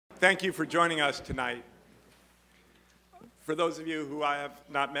Thank you for joining us tonight. For those of you who I have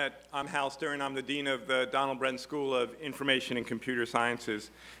not met, I'm Hal Stern. I'm the Dean of the Donald Bren School of Information and Computer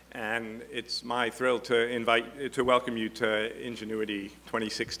Sciences, and it's my thrill to welcome you to Ingenuity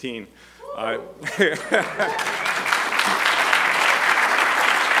 2016.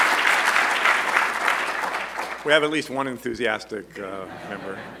 We have at least one enthusiastic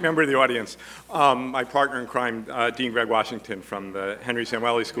member of the audience. My partner in crime, Dean Greg Washington from the Henry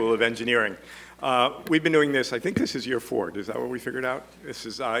Samueli School of Engineering. We've been doing this, I think this is year 4. Is that what we figured out? This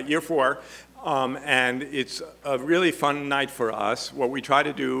is year 4, and it's a really fun night for us. What we try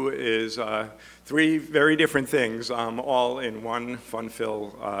to do is 3 very different things, all in one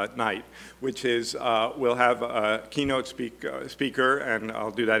fun-filled night, which is we'll have a keynote speaker, and I'll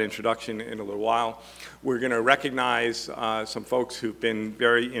do that introduction in a little while. We're going to recognize some folks who've been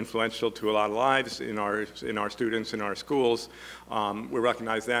very influential to a lot of lives in our students, in our schools. We'll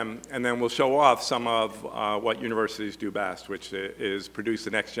recognize them, and then we'll show off some of what universities do best, which is produce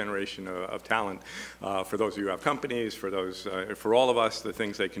the next generation of talent for those of you who have companies, for all of us, the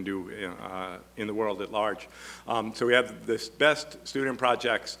things they can do in the world at large. So we have the best student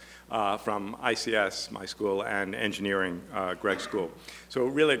projects from ICS, my school, and engineering, Greg's school. So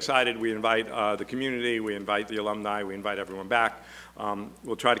we're really excited. We invite the community, we invite the alumni, we invite everyone back.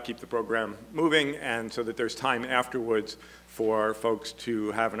 We'll try to keep the program moving, and so that there's time afterwards for folks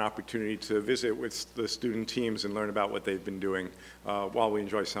to have an opportunity to visit with the student teams and learn about what they've been doing while we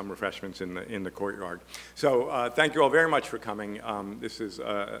enjoy some refreshments in the courtyard. So thank you all very much for coming. This is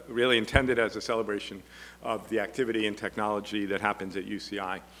really intended as a celebration of the activity and technology that happens at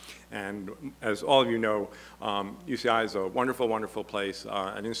UCI. And as all of you know, UCI is a wonderful, wonderful place,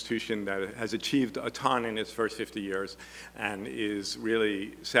 an institution that has achieved a ton in its first 50 years and is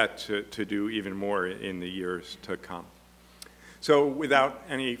really set to do even more in the years to come. So without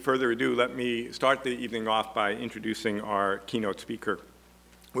any further ado, let me start the evening off by introducing our keynote speaker.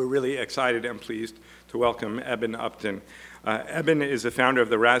 We're really excited and pleased to welcome Eben Upton. Eben is the founder of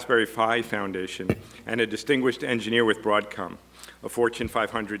the Raspberry Pi Foundation and a distinguished engineer with Broadcom, a Fortune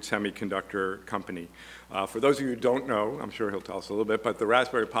 500 semiconductor company. For those of you who don't know, I'm sure he'll tell us a little bit, but the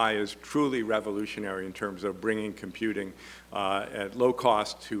Raspberry Pi is truly revolutionary in terms of bringing computing at low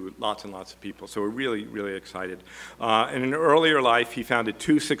cost to lots and lots of people. So we're really, really excited. In an earlier life, he founded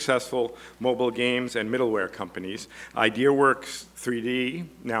 2 successful mobile games and middleware companies, IdeaWorks 3D,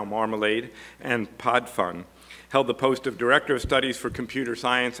 now Marmalade, and PodFun. Held the post of Director of Studies for Computer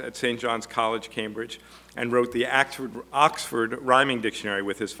Science at St. John's College, Cambridge, and wrote the Oxford Rhyming Dictionary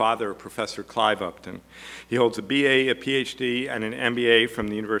with his father, Professor Clive Upton. He holds a BA, a PhD, and an MBA from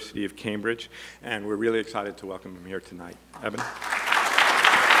the University of Cambridge, and we're really excited to welcome him here tonight. Eben?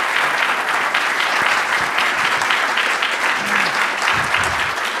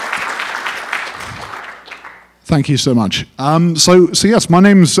 Thank you so much. So yes, my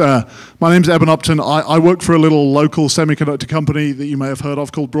name's Eben Upton. I work for a little local semiconductor company that you may have heard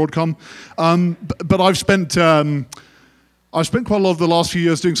of called Broadcom. But I've spent quite a lot of the last few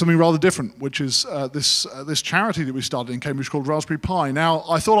years doing something rather different, which is this charity that we started in Cambridge called Raspberry Pi. Now,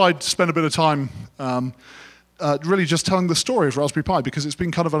 I thought I'd spend a bit of time really just telling the story of Raspberry Pi, because it's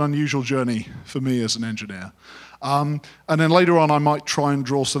been kind of an unusual journey for me as an engineer. And then later on, I might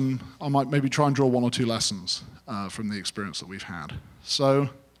maybe try and draw 1 or 2 lessons from the experience that we've had. So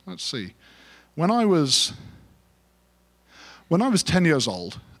let's see. When I was 10 years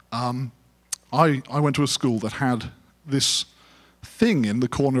old, I went to a school that had this thing in the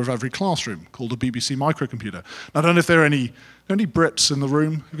corner of every classroom called a BBC microcomputer. Now, I don't know if there are any Brits in the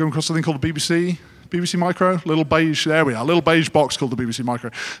room who come across something called a BBC Micro, little beige, there we are, little beige box called the BBC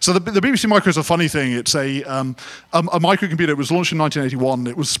Micro. So the BBC Micro is a funny thing. It's a microcomputer. It was launched in 1981.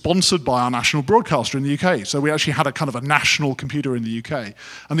 It was sponsored by our national broadcaster in the UK. So we actually had a kind of a national computer in the UK.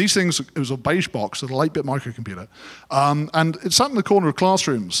 And these things, it was a beige box, a 8-bit microcomputer. And it sat in the corner of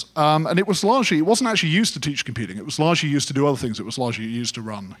classrooms. And it wasn't actually used to teach computing. It was largely used to do other things. It was largely used to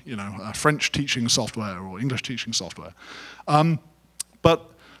run, French teaching software or English teaching software. But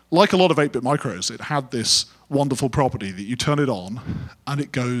like a lot of 8-bit micros, it had this wonderful property that you turn it on and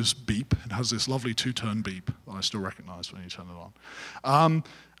it goes beep. It has this lovely 2-turn beep that I still recognize when you turn it on.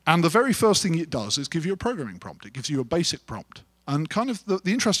 And the very first thing it does is give you a programming prompt. It gives you a basic prompt. And kind of the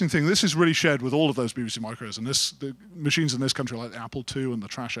interesting thing, this is really shared with all of those BBC micros, and the machines in this country like the Apple II and the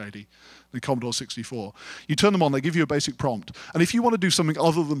Trash 80, the Commodore 64. You turn them on, they give you a basic prompt. And if you want to do something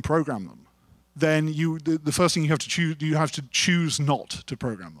other than program them, then the first thing you have to choose not to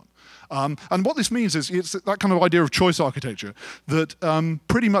program them. And what this means is it's that kind of idea of choice architecture that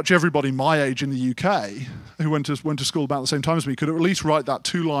pretty much everybody my age in the UK who went to school about the same time as me could at least write that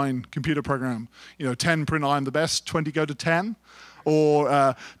 2-line computer program. 10 print I am the best, 20 go to 10.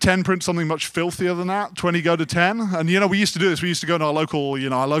 Or 10 print something much filthier than that, 20 go to 10. And we used to do this. We used to go to our local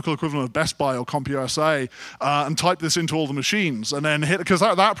equivalent of Best Buy or CompUSA and type this into all the machines and then hit, because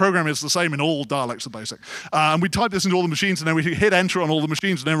that program is the same in all dialects of BASIC. And we type this into all the machines and then we hit enter on all the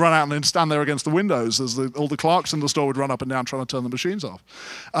machines and then run out and then stand there against the windows as all the clerks in the store would run up and down trying to turn the machines off.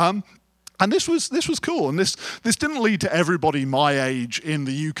 And this was cool, and this didn't lead to everybody my age in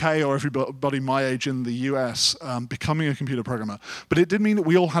the UK or everybody my age in the US becoming a computer programmer, but it did mean that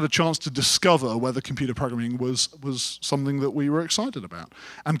we all had a chance to discover whether computer programming was something that we were excited about.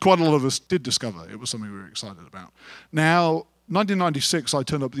 And quite a lot of us did discover it was something we were excited about. Now, 1996, I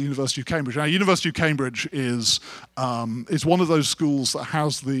turned up at the University of Cambridge. Now, University of Cambridge is one of those schools that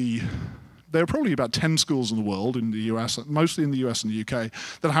has there are probably about 10 schools in the world, in the US, mostly in the US and the UK,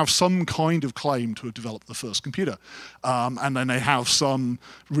 that have some kind of claim to have developed the first computer. And then they have some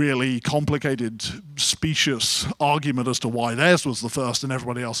really complicated, specious argument as to why theirs was the first and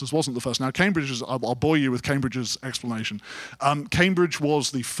everybody else's wasn't the first. Now, I'll bore you with Cambridge's explanation. Cambridge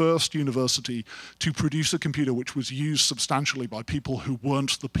was the first university to produce a computer which was used substantially by people who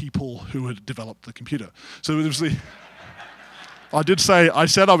weren't the people who had developed the computer. So it was the... I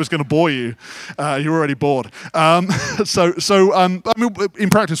said I was going to bore you. You're already bored. I mean, in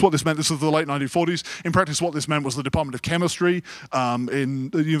practice, what this meant, this was the late 1940s. In practice, what this meant was the Department of Chemistry in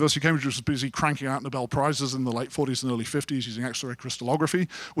the University of Cambridge was busy cranking out Nobel Prizes in the late 40s and early 50s using X-ray crystallography,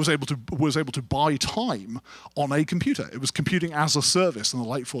 was able to buy time on a computer. It was computing as a service in the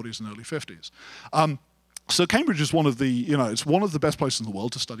late 40s and early 50s. So Cambridge is it's one of the best places in the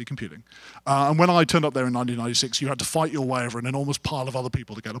world to study computing. And when I turned up there in 1996, you had to fight your way over an enormous pile of other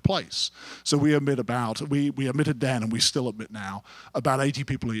people to get a place. So we admitted then, and we still admit now, about 80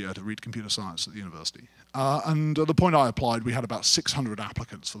 people a year to read computer science at the university. And at the point I applied, we had about 600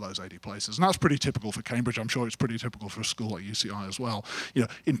 applicants for those 80 places. And that's pretty typical for Cambridge. I'm sure it's pretty typical for a school like UCI as well.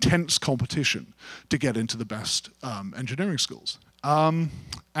 Intense competition to get into the best engineering schools.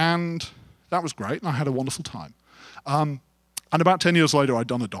 And that was great, and I had a wonderful time. And about 10 years later, I'd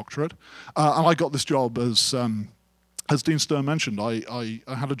done a doctorate, and I got this job as Dean Stern mentioned. I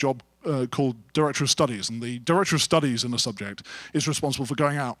had a job called Director of Studies, and the Director of Studies in a subject is responsible for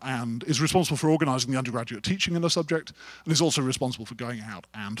going out and is responsible for organizing the undergraduate teaching in a subject, and is also responsible for going out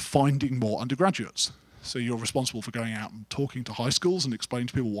and finding more undergraduates. So you're responsible for going out and talking to high schools and explaining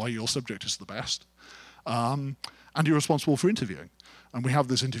to people why your subject is the best. And you're responsible for interviewing. And we have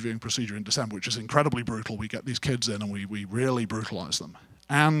this interviewing procedure in December, which is incredibly brutal. We get these kids in and we really brutalize them.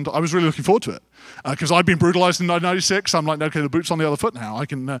 And I was really looking forward to it. Because I'd been brutalized in 1996. I'm like, okay, the boot's on the other foot now. I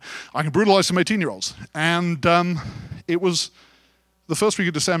can brutalize some 18-year-olds. And it was the first week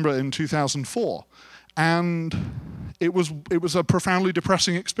of December in 2004. And it was a profoundly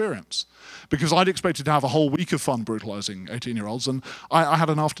depressing experience. Because I'd expected to have a whole week of fun brutalizing 18-year-olds, and I had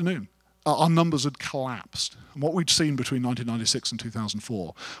an afternoon. Our numbers had collapsed. And what we'd seen between 1996 and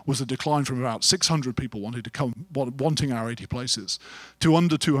 2004 was a decline from about 600 people wanting our 80 places to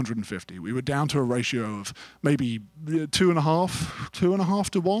under 250. We were down to a ratio of maybe 2.5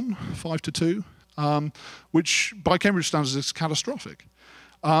 to 1, 5 to 2, which by Cambridge standards is catastrophic.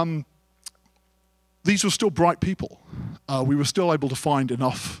 These were still bright people. We were still able to find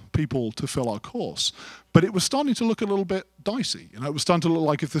enough people to fill our course. But it was starting to look a little bit dicey. It was starting to look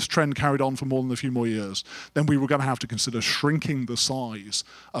like if this trend carried on for more than a few more years, then we were going to have to consider shrinking the size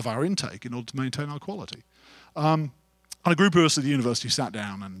of our intake in order to maintain our quality. And a group of us at the university sat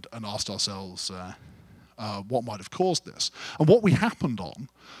down and asked ourselves what might have caused this. And what we happened on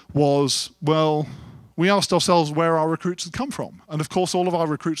was, well, we asked ourselves where our recruits had come from. And of course, all of our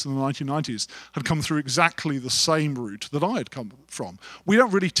recruits in the 1990s had come through exactly the same route that I had come from. We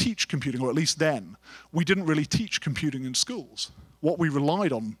don't really teach computing, or at least then, we didn't really teach computing in schools. What we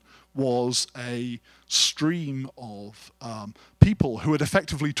relied on was a stream of people who had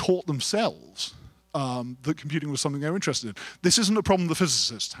effectively taught themselves that computing was something they were interested in. This isn't a problem the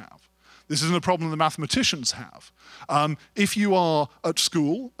physicists have. This isn't a problem the mathematicians have. If you are at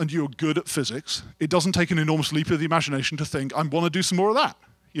school and you're good at physics, it doesn't take an enormous leap of the imagination to think, I want to do some more of that.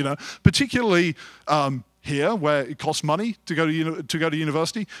 Particularly here, where it costs money to go to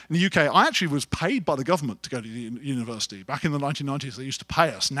university. In the UK, I actually was paid by the government to go to university. Back in the 1990s, they used to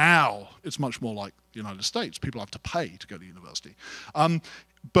pay us. Now, it's much more like the United States. People have to pay to go to university.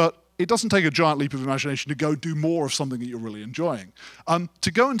 But it doesn't take a giant leap of imagination to go do more of something that you're really enjoying.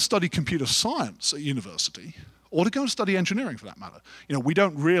 To go and study computer science at university or to go and study engineering for that matter. You know, we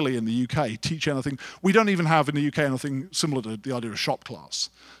don't really in the UK teach anything. We don't even have in the UK anything similar to the idea of shop class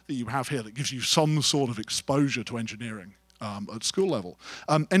that you have here that gives you some sort of exposure to engineering at school level.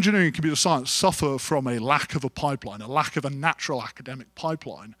 Engineering and computer science suffer from a lack of a pipeline, a lack of a natural academic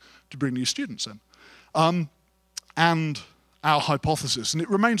pipeline to bring new students in. And our hypothesis, and it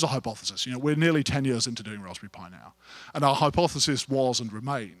remains a hypothesis, you know, we're nearly 10 years into doing Raspberry Pi now, and our hypothesis was and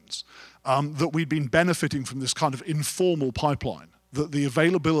remains that we'd been benefiting from this kind of informal pipeline, that the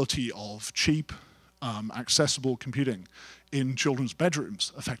availability of cheap, accessible computing in children's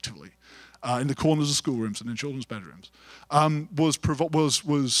bedrooms, effectively, in the corners of schoolrooms and in children's bedrooms, was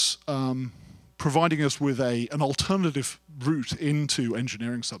providing us with an alternative route into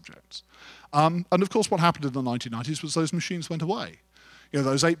engineering subjects. And of course, what happened in the 1990s was those machines went away. You know,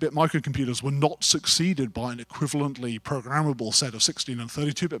 those 8-bit microcomputers were not succeeded by an equivalently programmable set of 16 and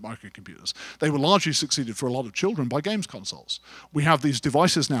 32-bit microcomputers. They were largely succeeded for a lot of children by games consoles. We have these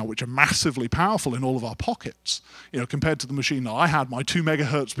devices now which are massively powerful in all of our pockets. You know, compared to the machine that I had, my 2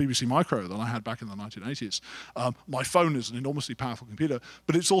 megahertz BBC Micro that I had back in the 1980s. My phone is an enormously powerful computer,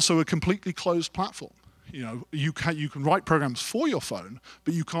 but it's also a completely closed platform. You know, you can write programs for your phone,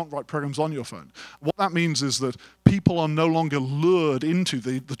 but you can't write programs on your phone. What that means is that people are no longer lured into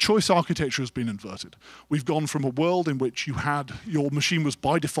the choice architecture has been inverted. We've gone from a world in which your machine was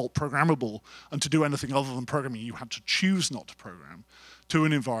by default programmable, and to do anything other than programming, you had to choose not to program, to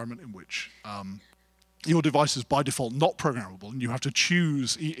an environment in which your device is by default not programmable, and you have to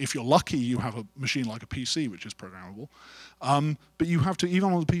choose. If you're lucky, you have a machine like a PC, which is programmable. But you have to,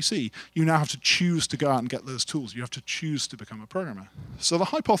 even on the PC, you now have to choose to go out and get those tools. You have to choose to become a programmer. So the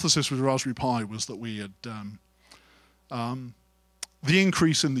hypothesis with Raspberry Pi was that we had the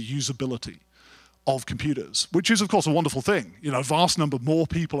increase in the usability of computers, which is, of course, a wonderful thing. You know, a vast number more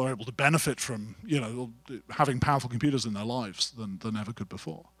people are able to benefit from, you know, having powerful computers in their lives than ever could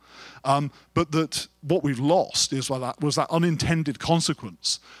before. But that what we've lost was that unintended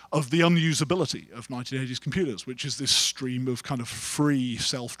consequence of the unusability of 1980s computers, which is this stream of kind of free,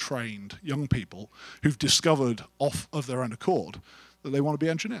 self-trained young people who've discovered off of their own accord that they want to be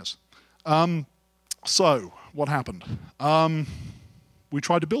engineers. So what happened? We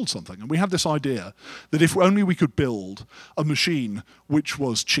tried to build something, and we had this idea that if only we could build a machine which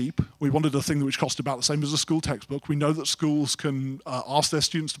was cheap. We wanted a thing which cost about the same as a school textbook. We know that schools can ask their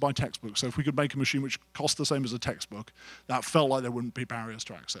students to buy textbooks, so if we could make a machine which cost the same as a textbook, that felt like there wouldn't be barriers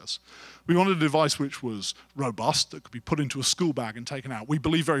to access. We wanted a device which was robust, that could be put into a school bag and taken out. We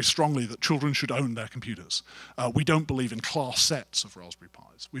believe very strongly that children should own their computers. We don't believe in class sets of Raspberry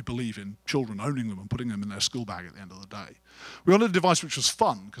Pis. We believe in children owning them and putting them in their school bag at the end of the day. We wanted a device which was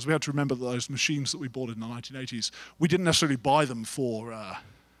fun, because we had to remember that those machines that we bought in the 1980s, we didn't necessarily buy them for,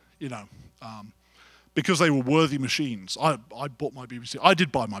 because they were worthy machines. I bought my BBC. I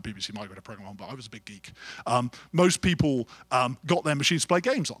did buy my BBC Micro to program on, but I was a big geek. Most people got their machines to play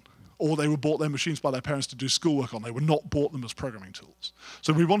games on, or they were bought their machines by their parents to do schoolwork on. They were not bought them as programming tools.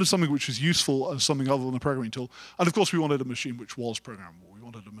 So we wanted something which was useful as something other than a programming tool. And of course, we wanted a machine which was programmable. We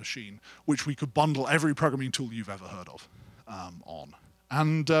wanted a machine which we could bundle every programming tool you've ever heard of on.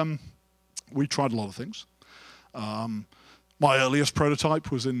 And we tried a lot of things. My earliest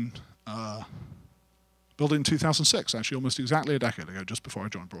prototype was built in 2006, actually almost exactly a decade ago, just before I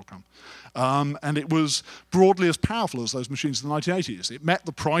joined Broadcom. And it was broadly as powerful as those machines in the 1980s. It met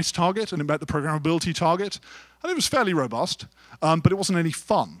the price target, and it met the programmability target, and it was fairly robust, but it wasn't any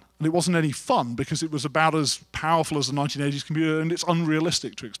fun. And it wasn't any fun because it was about as powerful as a 1980s computer, and it's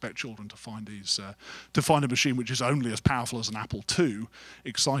unrealistic to expect children to find a machine which is only as powerful as an Apple II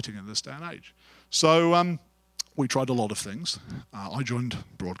exciting in this day and age. So we tried a lot of things. I joined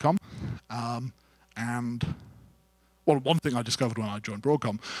Broadcom, and well, one thing I discovered when I joined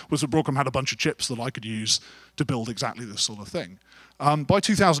Broadcom was that Broadcom had a bunch of chips that I could use to build exactly this sort of thing. By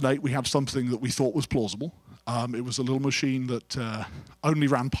 2008, we had something that we thought was plausible. It was a little machine that only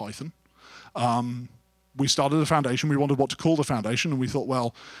ran Python. We started a foundation. We wanted what to call the foundation, and we thought,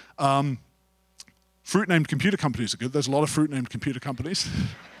 well, fruit-named computer companies are good. There's a lot of fruit-named computer companies.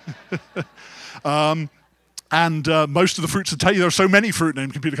 And most of the fruits that there are so many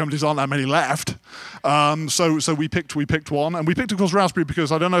fruit-named computer companies, aren't that many left. So we picked one, and we picked, of course, Raspberry,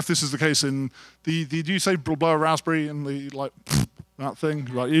 because I don't know if this is the case in did you say blow a raspberry in the, like, that thing?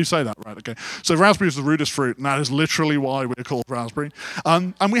 Right, you say that, right, okay. So raspberry is the rudest fruit, and that is literally why we're called Raspberry.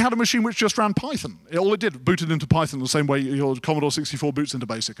 And we had a machine which just ran Python. All it did, booted into Python the same way your Commodore 64 boots into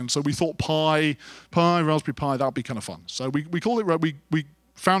BASIC. And so we thought Raspberry Pi, that would be kind of fun. So we called it,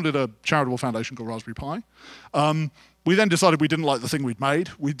 founded a charitable foundation called Raspberry Pi. We then decided we didn't like the thing we'd made.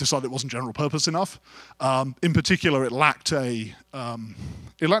 We decided it wasn't general purpose enough. In particular, it lacked the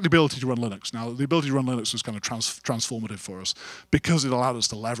ability to run Linux. Now, the ability to run Linux was kind of transformative for us because it allowed us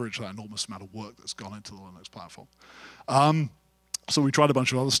to leverage that enormous amount of work that's gone into the Linux platform. So we tried a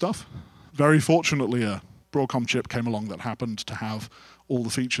bunch of other stuff. Very fortunately, a Broadcom chip came along that happened to have all the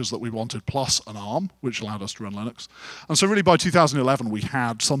features that we wanted, plus an ARM, which allowed us to run Linux. And so really by 2011, we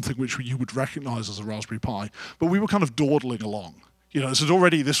had something which you would recognize as a Raspberry Pi, but we were kind of dawdling along. You know,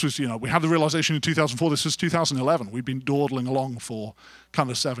 we had the realization in 2004, this was 2011. We'd been dawdling along for kind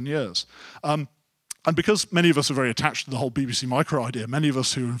of 7 years. And because many of us are very attached to the whole BBC Micro idea, many of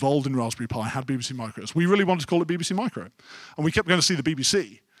us who are involved in Raspberry Pi had BBC Micros. We really wanted to call it BBC Micro. And we kept going to see the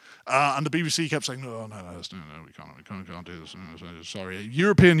BBC. And the BBC kept saying, no, we can't do this. Sorry,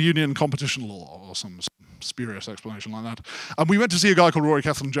 European Union competition law or some spurious explanation like that. And we went to see a guy called Rory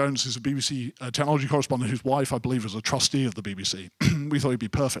Kethlen-Jones, who's a BBC technology correspondent, whose wife, I believe, was a trustee of the BBC. We thought he'd be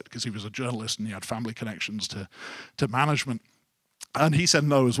perfect because he was a journalist and he had family connections to management. And he said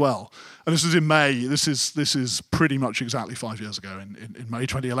no as well. And this is in May. This is pretty much exactly 5 years ago in May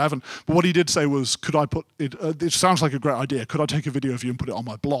 2011. But what he did say was, could I put it, it sounds like a great idea, could I take a video of you and put it on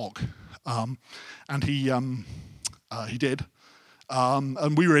my blog? And he did.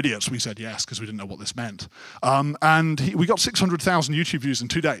 And we were idiots. We said yes because we didn't know what this meant. We got 600,000 YouTube views in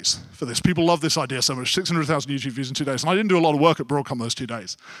 2 days for this. People love this idea so much. 600,000 YouTube views in 2 days. And I didn't do a lot of work at Broadcom those 2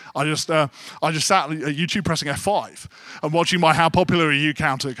 days. I just sat at YouTube pressing F5 and watching my how popular are you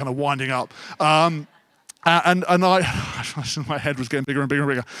counter kind of winding up. And my head was getting bigger and bigger and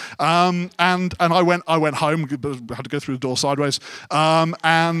bigger. And I went home, had to go through the door sideways. I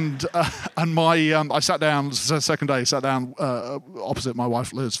sat down, the second day, opposite my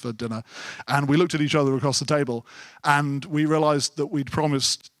wife Liz for dinner. And we looked at each other across the table and we realized that we'd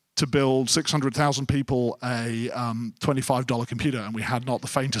promised to build 600,000 people a $25 computer, and we had not the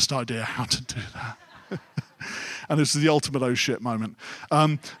faintest idea how to do that. And this is the ultimate oh shit moment.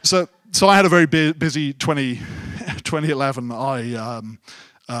 So I had a very busy 2011.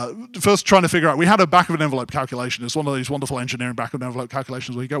 First trying to figure out, we had a back of an envelope calculation. It's one of these wonderful engineering back of an envelope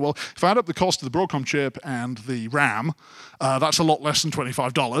calculations where you go, well, if I add up the cost of the Broadcom chip and the RAM, that's a lot less than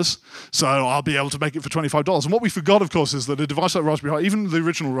 $25. So I'll be able to make it for $25. And what we forgot, of course, is that a device like Raspberry Pi, even the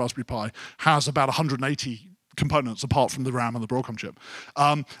original Raspberry Pi, has about 180 components apart from the RAM and the Broadcom chip.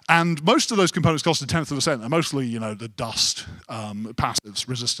 And most of those components cost a tenth of a cent. They're mostly, the dust, passives,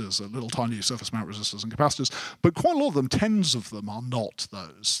 resistors, little tiny surface mount resistors and capacitors. But quite a lot of them, tens of them, are not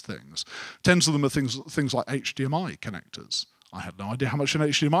those things. Tens of them are things like HDMI connectors. I had no idea how much an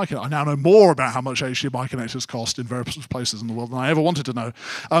HDMI connector. I now know more about how much HDMI connectors cost in various places in the world than I ever wanted to know.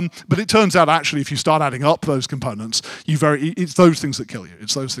 But it turns out, actually, if you start adding up those components, it's those things that kill you.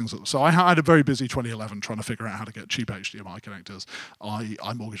 It's those things that. So I had a very busy 2011 trying to figure out how to get cheap HDMI connectors. I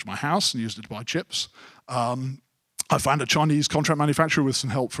mortgaged my house and used it to buy chips. I found a Chinese contract manufacturer with some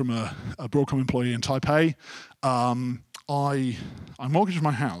help from a Broadcom employee in Taipei. I mortgaged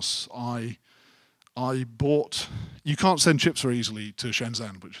my house. I bought, you can't send chips very easily to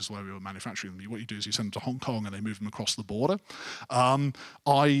Shenzhen, which is where we were manufacturing them. What you do is you send them to Hong Kong and they move them across the border.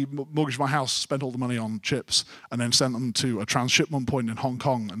 I mortgaged my house, spent all the money on chips, and then sent them to a transshipment point in Hong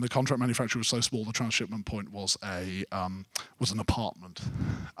Kong. And the contract manufacturer was so small, the transshipment point was an apartment.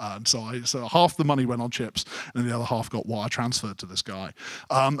 And so half the money went on chips, and the other half got wire transferred to this guy.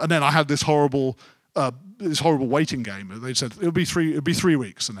 And then I had this horrible waiting game. They said it'd be 3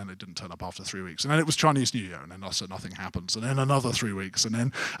 weeks, and then it didn't turn up after 3 weeks. And then it was Chinese New Year, and then so nothing happens. And then another 3 weeks, and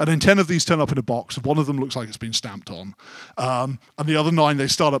then 10 of these turn up in a box. One of them looks like it's been stamped on, and the other 9 they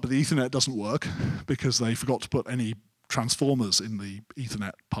start up, but the Ethernet doesn't work because they forgot to put any transformers in the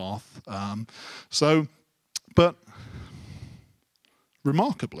Ethernet path. But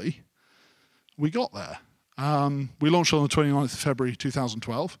remarkably, we got there. We launched on the 29th of February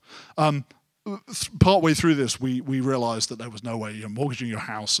 2012. Partway through this, we realized that there was no way mortgaging your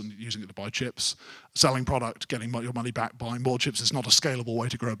house and using it to buy chips, selling product, getting your money back, buying more chips is not a scalable way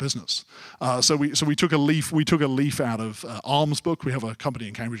to grow a business. So we took a leaf out of ARM's book. We have a company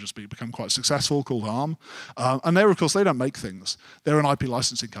in Cambridge that's become quite successful called ARM, and of course they don't make things. They're an IP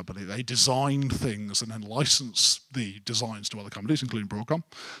licensing company. They design things and then license the designs to other companies, including Broadcom,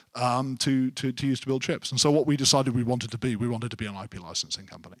 to use to build chips. And so what we decided we wanted to be an IP licensing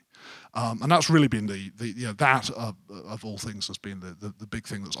company. And that's really been that of all things has been the big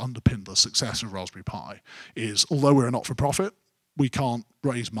thing that's underpinned the success of Raspberry Pi. Is although we're a not-for-profit, we can't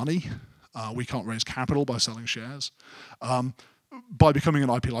raise money, we can't raise capital by selling shares. By becoming an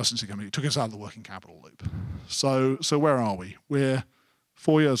IP licensing company, it took us out of the working capital loop. So where are we? We're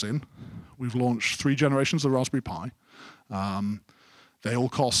 4 years in, we've launched 3 generations of Raspberry Pi. They all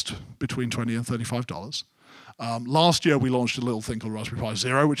cost between $20 and $35. Last year, we launched a little thing called Raspberry Pi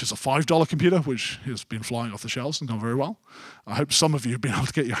Zero, which is a $5 computer, which has been flying off the shelves and gone very well. I hope some of you have been able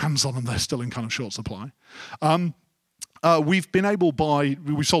to get your hands on them. They're still in kind of short supply. We've been able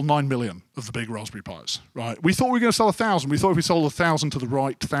we sold 9 million of the big Raspberry Pis, right? We thought we were going to sell 1,000. We thought if we sold 1,000 to the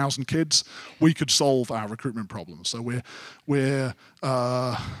right 1,000 kids, we could solve our recruitment problems. So we're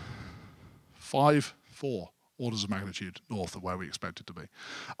 4 orders of magnitude north of where we expected to be.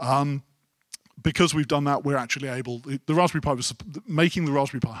 Because we've done that, we're actually able, the Raspberry Pi making the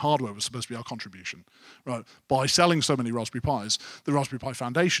Raspberry Pi hardware was supposed to be our contribution, right? By selling so many Raspberry Pis, the Raspberry Pi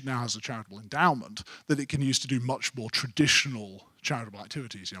Foundation now has a charitable endowment that it can use to do much more traditional charitable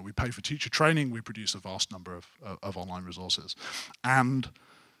activities. You know, we pay for teacher training, we produce a vast number of online resources. And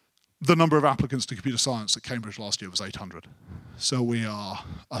the number of applicants to computer science at Cambridge last year was 800. So we are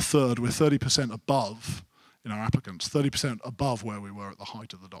a third, we're 30% above in our applicants, 30% above where we were at the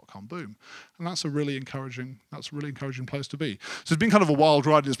height of the dot-com boom. And that's a really encouraging place to be. So it's been kind of a wild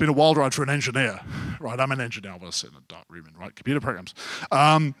ride. It's been a wild ride for an engineer, right? I'm an engineer, I want to sit in a dark room and write computer programs.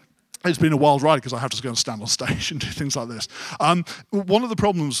 It's been a wild ride because I have to go and stand on stage and do things like this. One of the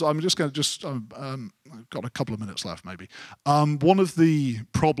problems, I'm just going to I've got a couple of minutes left maybe. One of the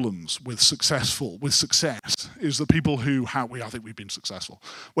problems with success is that people who I think we've been successful.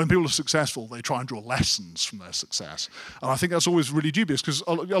 When people are successful, they try and draw lessons from their success. And I think that's always really dubious because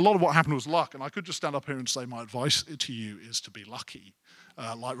a lot of what happened was luck. And I could just stand up here and say my advice to you is to be lucky,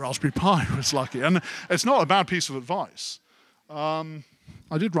 like Raspberry Pi was lucky. And it's not a bad piece of advice.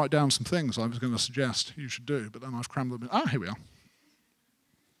 I did write down some things I was going to suggest you should do, but then I've crammed them in. Here we are.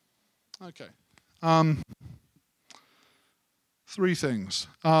 Okay. 3 things.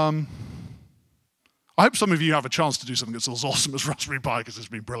 I hope some of you have a chance to do something that's as awesome as Raspberry Pi because it's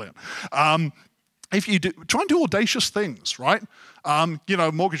been brilliant. If you do, try and do audacious things, right? You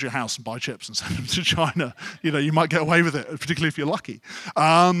know, mortgage your house and buy chips and send them to China. You know, you might get away with it, particularly if you're lucky.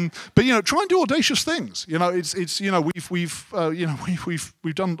 But you know, try and do audacious things. You know, it's you know, we've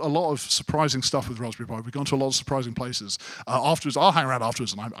done a lot of surprising stuff with Raspberry Pi. We've gone to a lot of surprising places. Afterwards, I'll hang around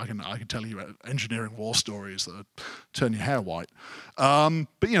afterwards, and I can tell you engineering war stories that turn your hair white.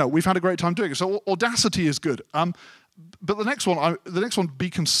 But you know, we've had a great time doing it. So audacity is good. But the next one, be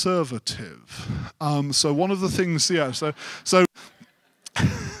conservative. So one of the things, so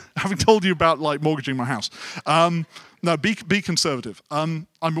having told you about like mortgaging my house, no, be conservative.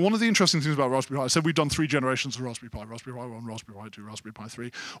 One of the interesting things about Raspberry Pi, I said we've done 3 generations of Raspberry Pi, Raspberry Pi 1, Raspberry Pi 2, Raspberry Pi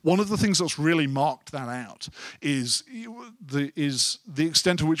 3. One of the things that's really marked that out is the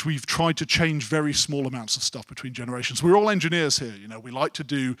extent to which we've tried to change very small amounts of stuff between generations. We're all engineers here, you know, we like to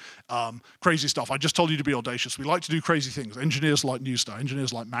do crazy stuff. I just told you to be audacious. We like to do crazy things. Engineers like new stuff.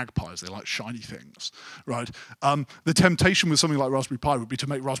 Engineers like magpies. They like shiny things, right? The temptation with something like Raspberry Pi would be to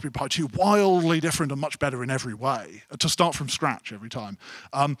make Raspberry Pi 2 wildly different and much better in every way, to start from scratch every time.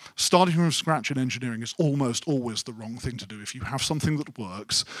 Starting from scratch in engineering is almost always the wrong thing to do. If you have something that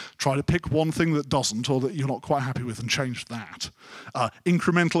works, try to pick one thing that doesn't or that you're not quite happy with and change that.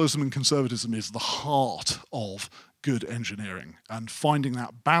 Incrementalism and conservatism is the heart of good engineering, and finding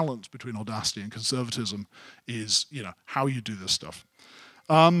that balance between audacity and conservatism is, you know, how you do this stuff.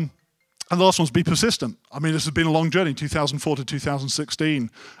 And the last one's be persistent. I mean, this has been a long journey, 2004 to 2016.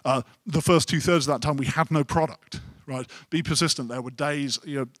 The first 2/3 of that time, we had no product, right? Be persistent. There were days,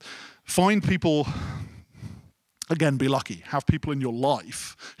 you know, find people, again, be lucky. Have people in your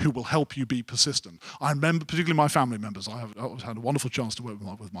life who will help you be persistent. I remember, particularly my family members, I had a wonderful chance to work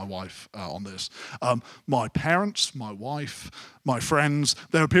with my wife on this. My parents, my wife, my friends,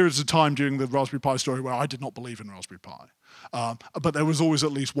 there were periods of time during the Raspberry Pi story where I did not believe in Raspberry Pi. But there was always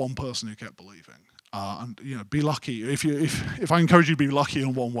at least one person who kept believing. And you know, be lucky. If I encourage you to be lucky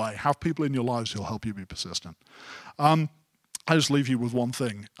in one way, have people in your lives who'll help you be persistent. I just leave you with one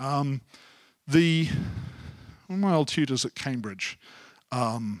thing. One of my old tutors at Cambridge,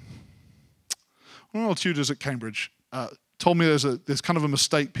 told me there's kind of a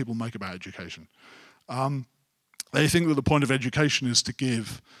mistake people make about education. They think that the point of education is to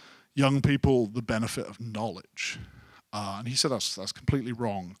give young people the benefit of knowledge. And he said that's completely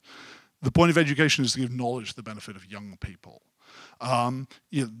wrong. The point of education is to give knowledge the benefit of young people.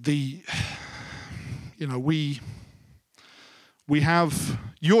 We have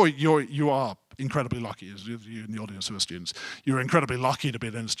you are incredibly lucky, as you in the audience who are students, you're incredibly lucky to be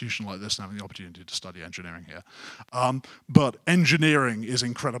at an institution like this and having the opportunity to study engineering here. But engineering is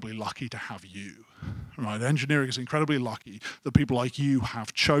incredibly lucky to have you, right? Engineering is incredibly lucky that people like you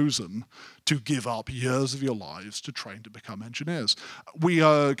have chosen to give up years of your lives to train to become engineers. We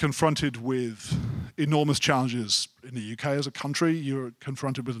are confronted with enormous challenges in the UK as a country. You're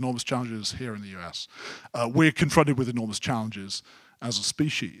confronted with enormous challenges here in the US. We're confronted with enormous challenges as a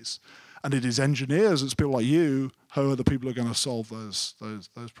species. And it is engineers, it's people like you, who are the people who are going to solve those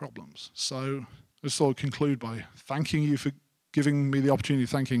problems. So I just thought I'd conclude by thanking you for giving me the opportunity,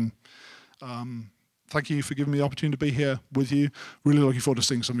 thanking you for giving me the opportunity to be here with you. Really looking forward to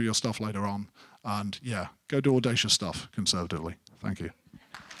seeing some of your stuff later on. And yeah, go do audacious stuff conservatively. Thank you.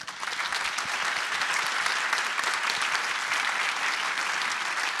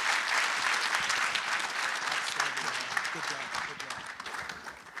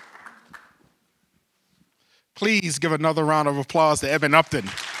 Please give another round of applause to Evan Upton.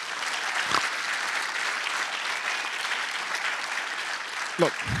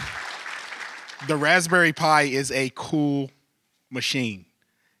 Look, the Raspberry Pi is a cool machine,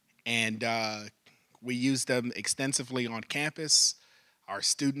 and we use them extensively on campus. Our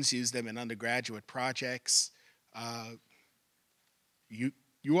students use them in undergraduate projects. You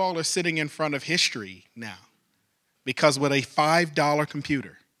all are sitting in front of history now, because with a $5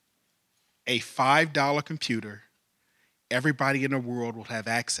 computer, everybody in the world will have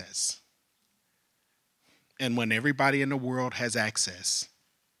access. And when everybody in the world has access,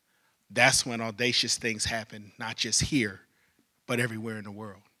 that's when audacious things happen, not just here, but everywhere in the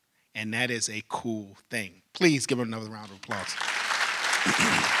world. And that is a cool thing. Please give them another round of applause.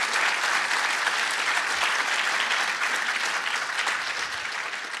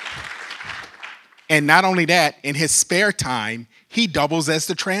 And not only that, in his spare time, he doubles as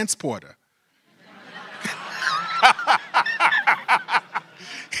the transporter.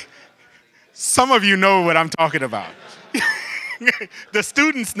 Some of you know what I'm talking about. The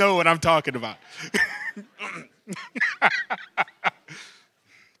students know what I'm talking about.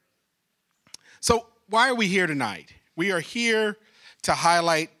 So why are we here tonight? We are here to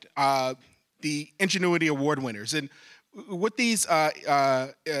highlight the Ingenuity Award winners. And what this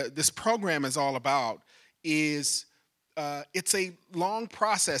program is all about is it's a long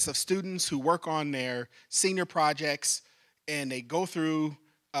process of students who work on their senior projects, and they go through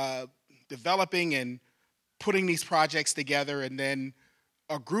developing and putting these projects together, and then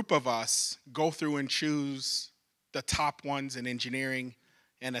a group of us go through and choose the top ones in engineering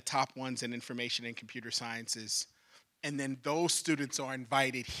and the top ones in information and computer sciences. And then those students are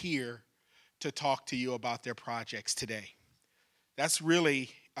invited here to talk to you about their projects today. That's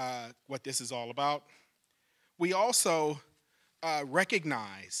really what this is all about. We also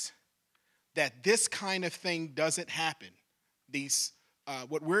recognize that this kind of thing doesn't happen.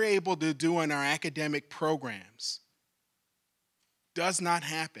 What we're able to do in our academic programs does not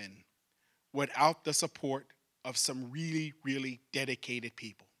happen without the support of some really, really dedicated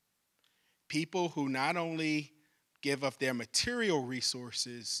people. People who not only give of their material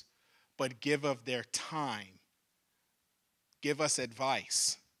resources, but give of their time, give us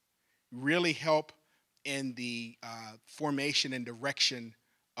advice, really help in the formation and direction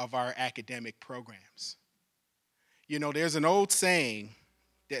of our academic programs. You know, there's an old saying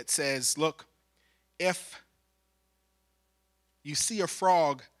that says, look, if you see a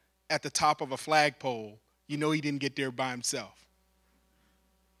frog at the top of a flagpole, you know he didn't get there by himself.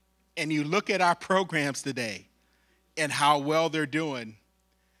 And you look at our programs today and how well they're doing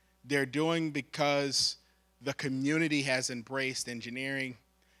because the community has embraced engineering,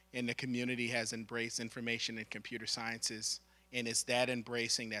 and the community has embraced information and computer sciences, and it's that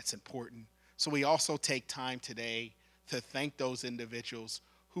embracing that's important. So we also take time today to thank those individuals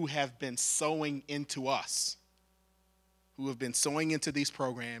who have been sowing into us, who have been sowing into these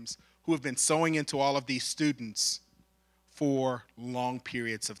programs, who have been sowing into all of these students for long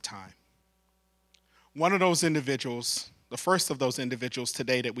periods of time. One of those individuals, the first of those individuals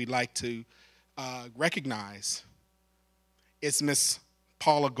today that we'd like to recognize is Miss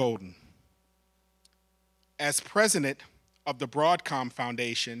Paula Golden. As president of the Broadcom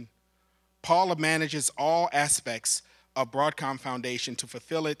Foundation, Paula manages all aspects of Broadcom Foundation to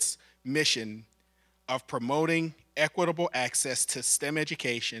fulfill its mission of promoting equitable access to STEM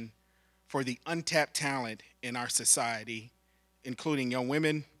education for the untapped talent in our society, including young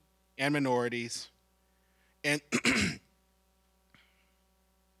women and minorities, and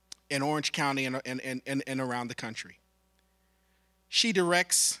in Orange County and around the country. She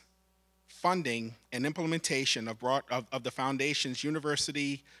directs funding and implementation of the Foundation's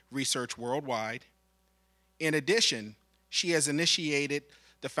university research worldwide. In addition, she has initiated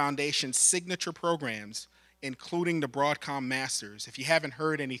the Foundation's signature programs, including the Broadcom Masters. If you haven't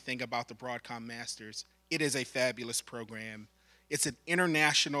heard anything about the Broadcom Masters, it is a fabulous program. It's an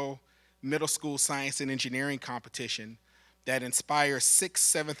international middle school science and engineering competition that inspires 6th,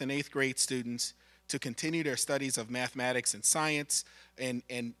 7th, and 8th grade students to continue their studies of mathematics and science,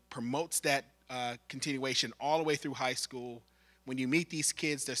 and promotes that continuation all the way through high school. When you meet these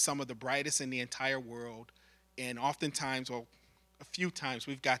kids, they're some of the brightest in the entire world, and oftentimes, well, a few times,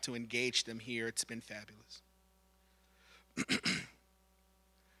 we've got to engage them here. It's been fabulous.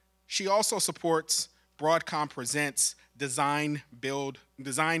 She also supports Broadcom Presents Design,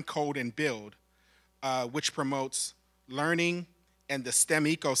 Code, and Build, which promotes learning and the STEM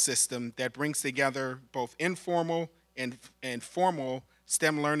ecosystem that brings together both informal and formal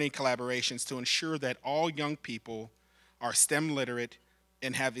STEM learning collaborations to ensure that all young people are STEM literate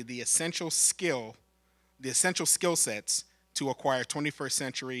and have the essential skill sets to acquire 21st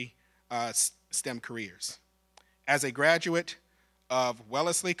century STEM careers. As a graduate of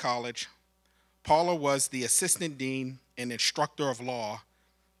Wellesley College, Paula was the assistant dean and instructor of law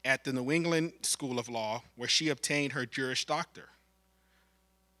at the New England School of Law, where she obtained her Juris Doctor.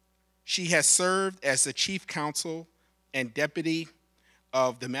 She has served as the chief counsel and deputy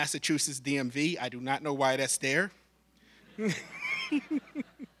of the Massachusetts DMV. I do not know why that's there.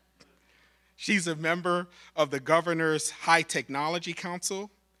 She's a member of the Governor's High Technology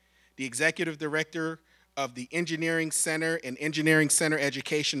Council, the executive director of the Engineering Center and Engineering Center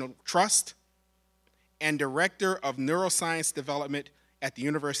Educational Trust, and director of neuroscience development at the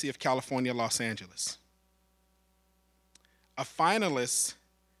University of California, Los Angeles. A finalist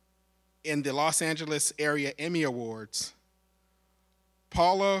in the Los Angeles Area Emmy Awards,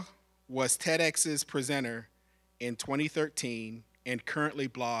 Paula was TEDx's presenter in 2013 and currently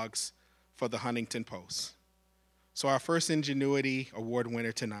blogs for the Huntington Post. So our first Ingenuity Award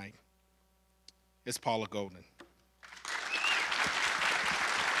winner tonight is Paula Golden.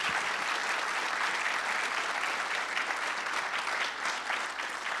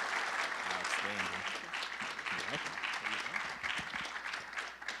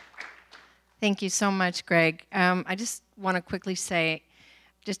 Thank you so much, Greg. I just want to quickly say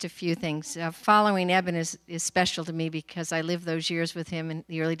just a few things. Following Eben is special to me because I lived those years with him in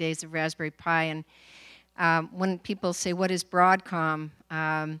the early days of Raspberry Pi. And when people say, what is Broadcom?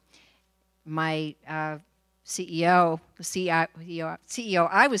 My CEO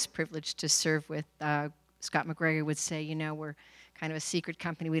I was privileged to serve with, Scott McGregor, would say, you know, we're kind of a secret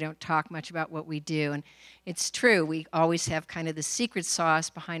company. We don't talk much about what we do. And it's true. We always have kind of the secret sauce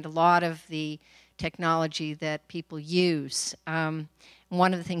behind a lot of the technology that people use.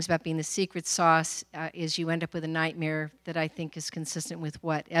 One of the things about being the secret sauce is you end up with a nightmare that I think is consistent with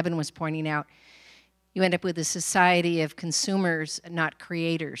what Eben was pointing out. You end up with a society of consumers, not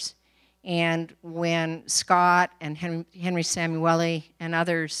creators. And when Scott and Henry Samueli and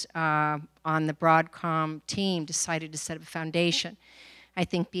others on the Broadcom team decided to set up a foundation, I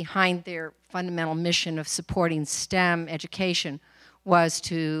think behind their fundamental mission of supporting STEM education was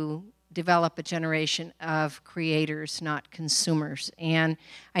to develop a generation of creators, not consumers. And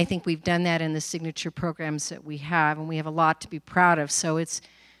I think we've done that in the signature programs that we have, and we have a lot to be proud of. So it's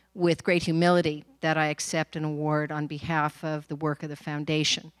with great humility that I accept an award on behalf of the work of the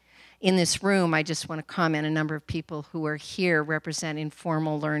foundation. In this room, I just want to comment, a number of people who are here represent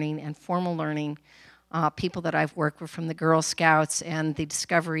informal learning and formal learning, people that I've worked with from the Girl Scouts and the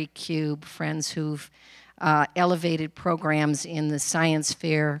Discovery Cube, friends who've elevated programs in the science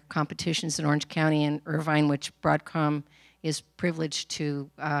fair competitions in Orange County and Irvine, which Broadcom is privileged to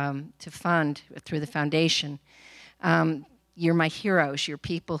fund through the foundation. You're my heroes. You're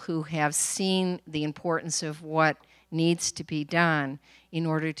people who have seen the importance of what needs to be done in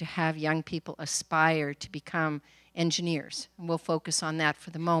order to have young people aspire to become engineers. And we'll focus on that for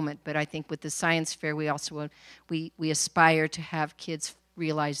the moment, but I think with the science fair we also we aspire to have kids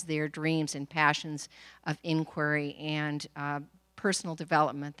realize their dreams and passions of inquiry and personal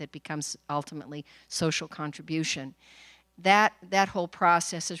development that becomes ultimately social contribution. That whole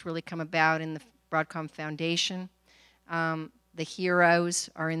process has really come about in the Broadcom Foundation. The heroes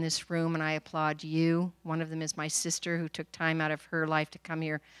are in this room, and I applaud you. One of them is my sister, who took time out of her life to come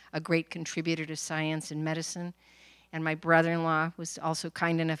here, a great contributor to science and medicine. And my brother-in-law was also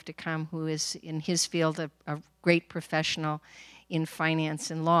kind enough to come, who is, in his field, a great professional in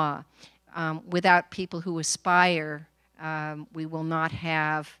finance and law. Without people who aspire, we will not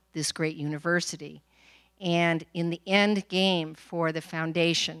have this great university. And in the end game for the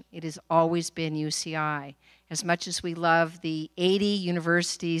foundation, it has always been UCI. As much as we love the 80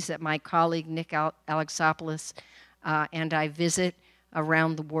 universities that my colleague Nick Alexopoulos and I visit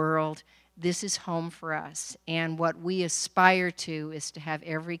around the world, this is home for us. And what we aspire to is to have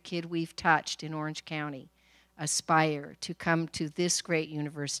every kid we've touched in Orange County aspire to come to this great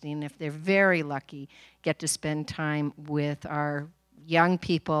university, and if they're very lucky, get to spend time with our young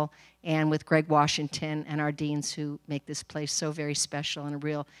people and with Greg Washington and our deans who make this place so very special and a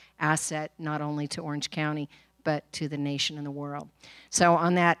real asset not only to Orange County but to the nation and the world. So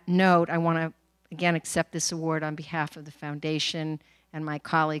on that note, I want to again accept this award on behalf of the foundation and my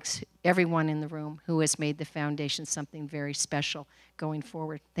colleagues, everyone in the room who has made the foundation something very special going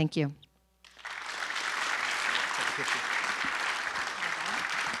forward. Thank you.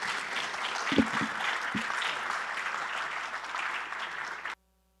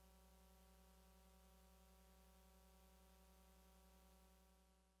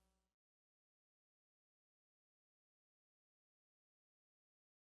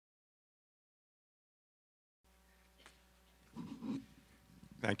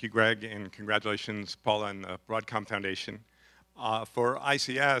 Thank you, Greg, and congratulations, Paula, and the Broadcom Foundation. For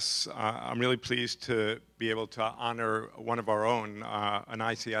ICS, I'm really pleased to be able to honor one of our own, an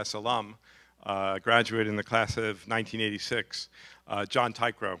ICS alum, graduate in the class of 1986, John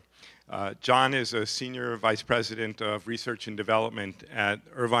Tykro. John is a Senior Vice President of Research and Development at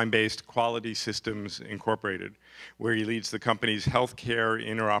Irvine-based Quality Systems Incorporated, where he leads the company's healthcare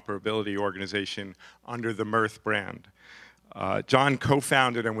interoperability organization under the Mirth brand. John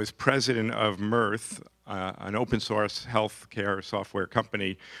co-founded and was president of Mirth, an open source healthcare software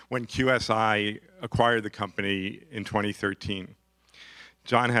company, when QSI acquired the company in 2013.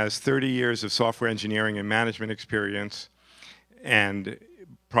 John has 30 years of software engineering and management experience, and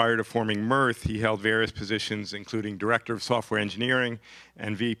prior to forming Mirth, he held various positions, including Director of Software Engineering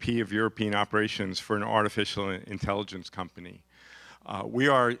and VP of European Operations for an artificial intelligence company.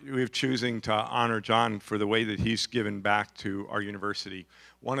 We're choosing to honor John for the way that he's given back to our university.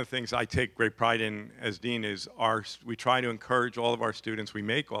 One of the things I take great pride in as dean is we try to encourage all of our students, we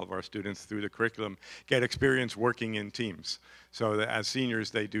make all of our students through the curriculum get experience working in teams. So that as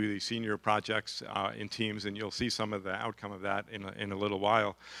seniors, they do these senior projects in teams, and you'll see some of the outcome of that in a little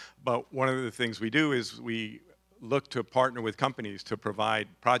while. But one of the things we do is we look to partner with companies to provide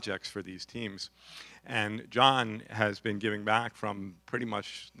projects for these teams. And John has been giving back from pretty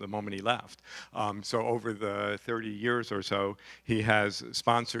much the moment he left. So over the 30 years or so, he has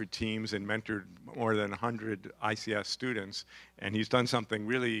sponsored teams and mentored more than 100 ICS students. And he's done something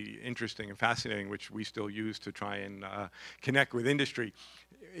really interesting and fascinating, which we still use to try and connect with industry.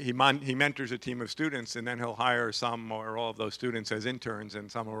 He mentors a team of students, and then he'll hire some or all of those students as interns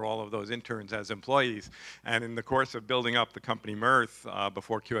and some or all of those interns as employees. And in the course of building up the company Mirth,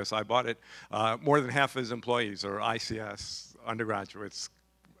 before QSI bought it, more than half of his employees are ICS undergraduates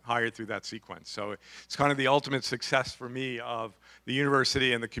hired through that sequence. So it's kind of the ultimate success for me of the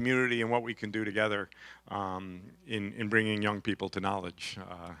university and the community and what we can do together in bringing young people to knowledge,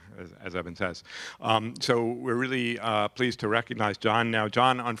 as Evan says. So we're really pleased to recognize John. Now,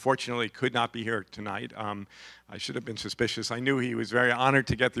 John unfortunately could not be here tonight. I should have been suspicious. I knew he was very honored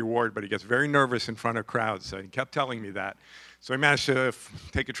to get the award, but he gets very nervous in front of crowds, so he kept telling me that. So he managed to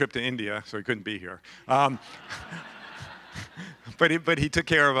take a trip to India, so he couldn't be here. But he took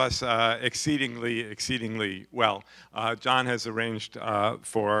care of us exceedingly well. John has arranged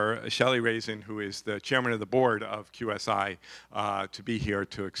for Shelley Raisin, who is the chairman of the board of QSI, to be here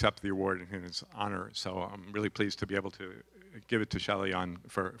to accept the award in his honor. So I'm really pleased to be able to give it to Shelley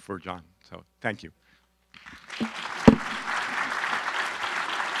for John. So thank you.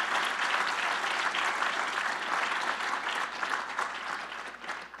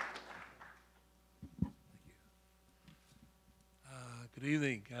 Good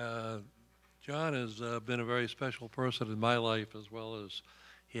evening. John has been a very special person in my life, as well as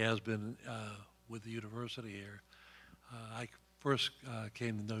he has been with the university here. I first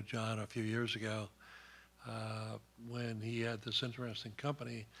came to know John a few years ago when he had this interesting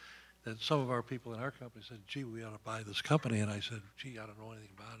company that some of our people in our company said, gee, we ought to buy this company. And I said, gee, I don't know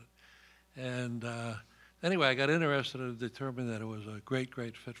anything about it. And anyway, I got interested and determined that it was a great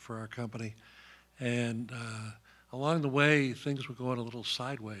fit for our company. And along the way, things were going a little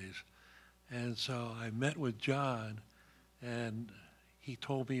sideways. And so I met with John, and he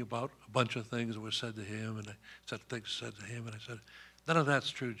told me about a bunch of things that were said to him, and I said things said to him, and I said, none of that's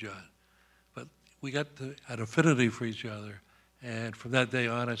true, John. But we got an affinity for each other. And from that day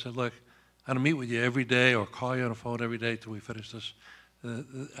on, I said, look, I'm gonna meet with you every day or call you on the phone every day till we finish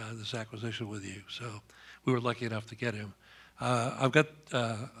this acquisition with you. So we were lucky enough to get him. I've got,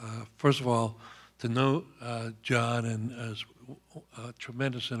 first of all, to know John and as a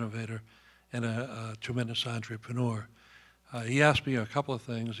tremendous innovator and a tremendous entrepreneur. He asked me a couple of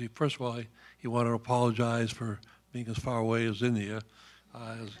things. First of all, he wanted to apologize for being as far away as India.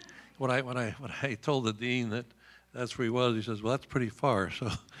 When I told the dean that that's where he was, he says, "Well, that's pretty far."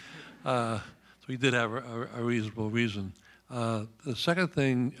 So, so he did have a reasonable reason. The second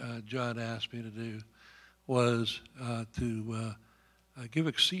thing John asked me to do was to give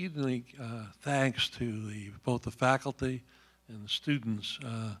exceedingly thanks to both the faculty and the students,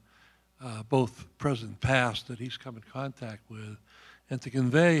 both present and past, that he's come in contact with, and to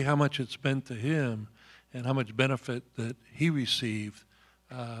convey how much it's meant to him and how much benefit that he received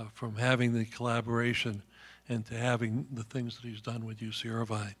from having the collaboration and to having the things that he's done with UC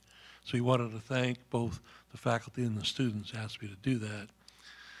Irvine. So he wanted to thank both the faculty and the students, asked me to do that.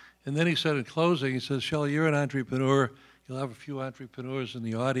 And then he said in closing, he says, "Shelley, you're an entrepreneur. You'll have a few entrepreneurs in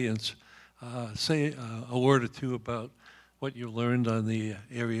the audience. Say a word or two about what you learned on the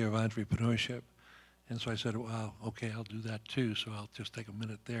area of entrepreneurship." And so I said, "Wow, okay, I'll do that too." So I'll just take a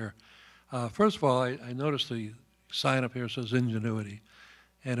minute there. First of all, I noticed the sign up here says Ingenuity.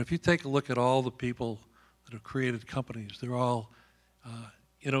 And if you take a look at all the people that have created companies, they're all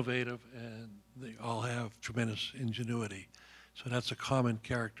innovative and they all have tremendous ingenuity. So that's a common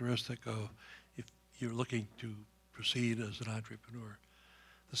characteristic of if you're looking to proceed as an entrepreneur.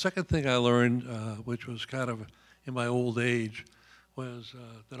 The second thing I learned, which was kind of in my old age, was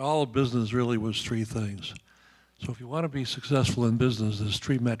that all of business really was three things. So if you want to be successful in business, there's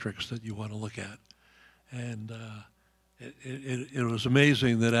three metrics that you want to look at. And it was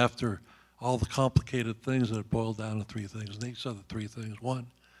amazing that after all the complicated things that it boiled down to three things, and these are the three things.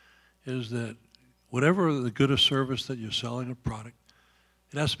 One is that whatever the good of service that you're selling a product,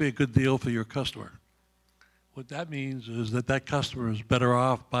 it has to be a good deal for your customer. What that means is that that customer is better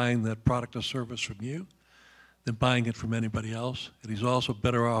off buying that product or service from you than buying it from anybody else. And he's also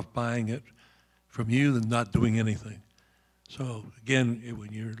better off buying it from you than not doing anything. So again,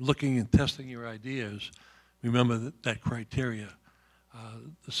 when you're looking and testing your ideas, remember that criteria.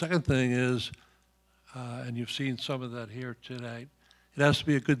 The second thing is, and you've seen some of that here tonight, it has to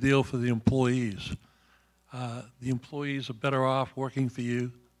be a good deal for the employees. The employees are better off working for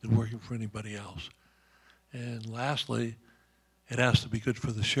you than working for anybody else. And lastly, it has to be good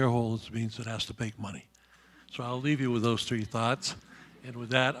for the shareholders, means it has to make money. So I'll leave you with those three thoughts. And with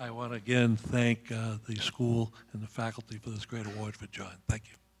that, I want to again thank the school and the faculty for this great award for John. Thank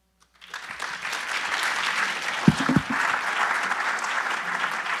you.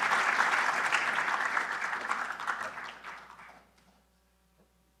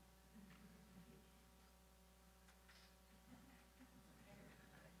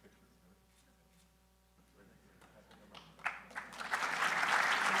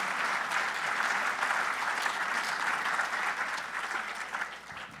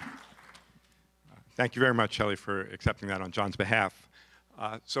 Thank you very much, Shelley, for accepting that on John's behalf.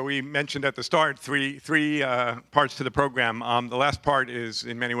 So we mentioned at the start three parts to the program. The last part is,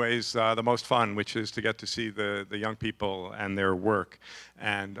 in many ways, the most fun, which is to get to see the young people and their work.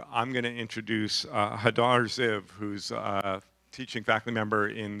 And I'm going to introduce Hadar Ziv, who's a teaching faculty member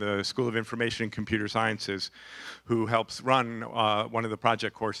in the School of Information and Computer Sciences, who helps run one of the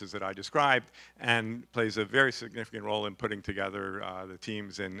project courses that I described and plays a very significant role in putting together the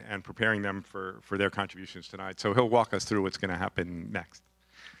teams and preparing them for their contributions tonight. So he'll walk us through what's going to happen next.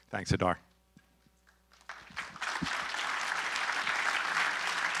 Thanks, Hadar.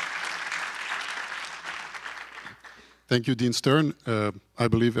 Thank you, Dean Stern. I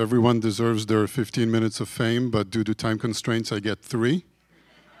believe everyone deserves their 15 minutes of fame, but due to time constraints, I get 3.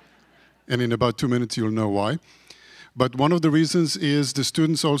 And in about 2 minutes, you'll know why. But one of the reasons is the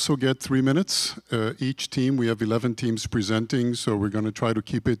students also get 3 minutes. Each team, we have 11 teams presenting, so we're going to try to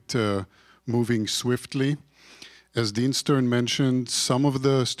keep it moving swiftly. As Dean Stern mentioned, some of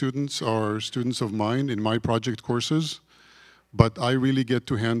the students are students of mine in my project courses. But I really get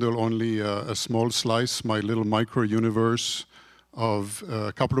to handle only a small slice, my little micro universe of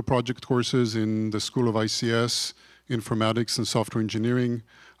a couple of project courses in the School of ICS, Informatics and Software Engineering.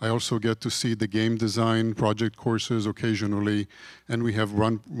 I also get to see the game design project courses occasionally, and we have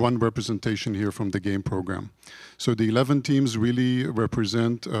one representation here from the game program. So the 11 teams really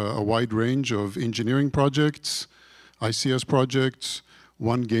represent a wide range of engineering projects, ICS projects,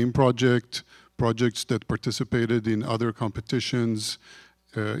 one game project, projects that participated in other competitions,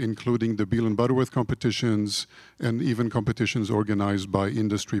 including the Beal and Butterworth competitions, and even competitions organized by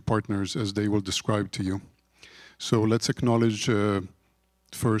industry partners, as they will describe to you. So let's acknowledge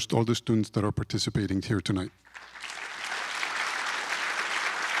first all the students that are participating here tonight.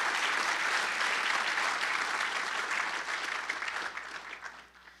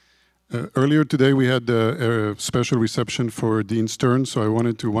 Earlier today, we had a special reception for Dean Stern, so I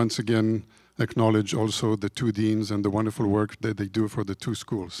wanted to once again acknowledge also the two deans and the wonderful work that they do for the two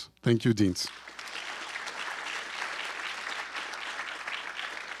schools. Thank you, deans.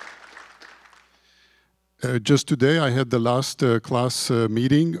 Just today, I had the last class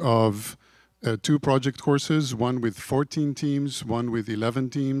meeting of two project courses, one with 14 teams, one with 11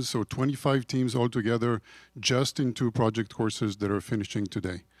 teams, so 25 teams altogether, just in two project courses that are finishing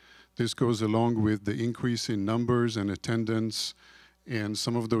today. This goes along with the increase in numbers and attendance, and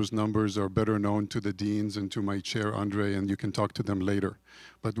some of those numbers are better known to the deans and to my chair, Andre, and you can talk to them later.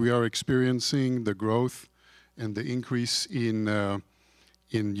 But we are experiencing the growth and the increase in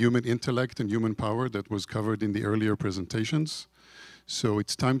human intellect and human power that was covered in the earlier presentations. So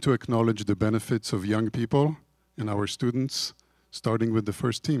it's time to acknowledge the benefits of young people and our students, starting with the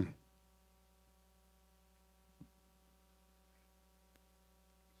first team.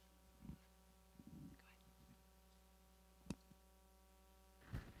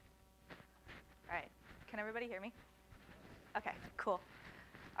 Can everybody hear me? Okay, cool.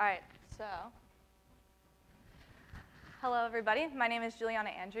 All right, so hello, everybody. My name is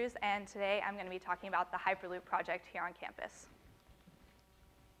Juliana Andrews, and today I'm going to be talking about the Hyperloop project here on campus.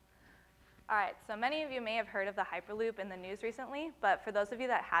 All right, so many of you may have heard of the Hyperloop in the news recently, but for those of you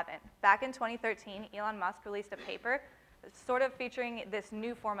that haven't, back in 2013, Elon Musk released a paper sort of featuring this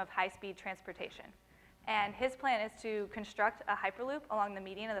new form of high-speed transportation. And his plan is to construct a Hyperloop along the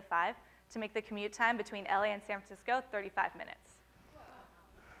median of the 5 to make the commute time between LA and San Francisco 35 minutes.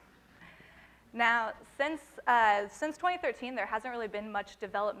 Now, since 2013, there hasn't really been much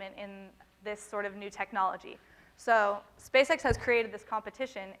development in this sort of new technology. So SpaceX has created this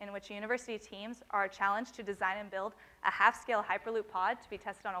competition in which university teams are challenged to design and build a half-scale Hyperloop pod to be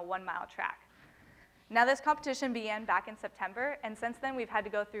tested on a 1-mile track. Now, this competition began back in September, and since then, we've had to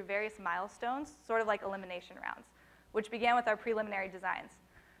go through various milestones, sort of like elimination rounds, which began with our preliminary designs.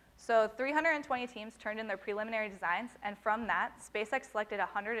 So 320 teams turned in their preliminary designs, and from that, SpaceX selected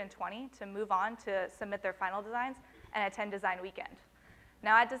 120 to move on to submit their final designs and attend Design Weekend.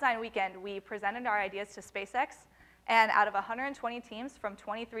 Now at Design Weekend, we presented our ideas to SpaceX, and out of 120 teams from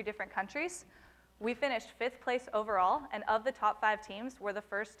 23 different countries, we finished 5th place overall, and of the top 5 teams, we're the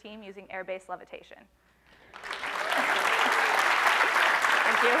first team using air-based levitation.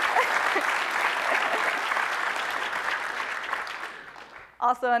 Thank you.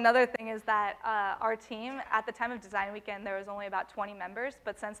 Also, another thing is that our team, at the time of Design Weekend, there was only about 20 members,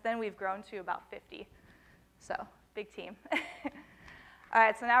 but since then we've grown to about 50. So, big team. All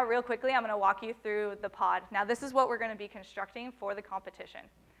right, so now real quickly, I'm going to walk you through the pod. Now, this is what we're going to be constructing for the competition.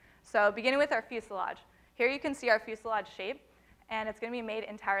 So, beginning with our fuselage. Here you can see our fuselage shape, and it's going to be made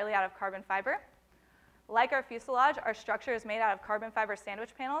entirely out of carbon fiber. Like our fuselage, our structure is made out of carbon fiber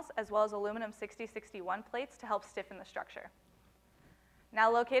sandwich panels, as well as aluminum 6061 plates to help stiffen the structure. Now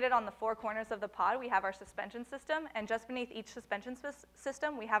located on the 4 corners of the pod, we have our suspension system, and just beneath each suspension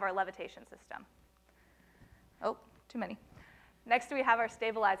system, we have our levitation system. Oh, too many. Next, we have our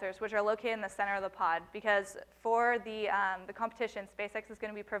stabilizers, which are located in the center of the pod, because for the competition, SpaceX is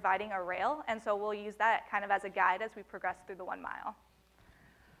going to be providing a rail, and so we'll use that kind of as a guide as we progress through the 1 mile.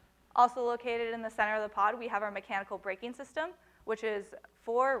 Also located in the center of the pod, we have our mechanical braking system, which is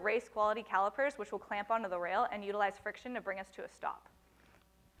 4 race quality calipers, which will clamp onto the rail and utilize friction to bring us to a stop.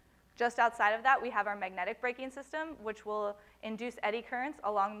 Just outside of that, we have our magnetic braking system, which will induce eddy currents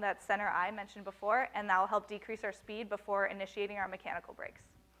along that center eye mentioned before, and that will help decrease our speed before initiating our mechanical brakes.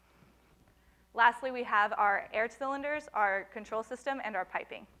 Lastly, we have our air cylinders, our control system, and our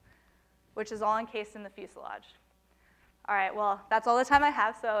piping, which is all encased in the fuselage. All right, well, that's all the time I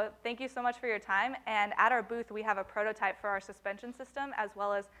have, so thank you so much for your time. And at our booth, we have a prototype for our suspension system, as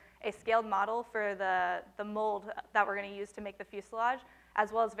well as a scaled model for the mold that we're going to use to make the fuselage,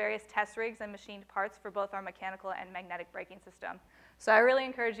 as well as various test rigs and machined parts for both our mechanical and magnetic braking system. So I really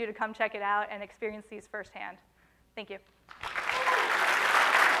encourage you to come check it out and experience these firsthand. Thank you.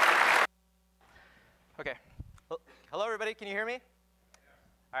 Okay. Hello, everybody. Can you hear me?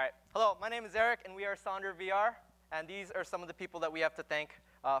 All right. Hello, my name is Eric, and we are Sonder VR. And these are some of the people that we have to thank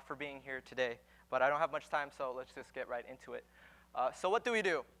for being here today. But I don't have much time, so let's just get right into it. So what do we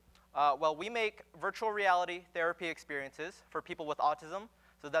do? Well, we make virtual reality therapy experiences for people with autism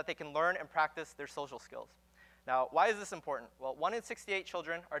so that they can learn and practice their social skills. Now, why is this important? Well, 1 in 68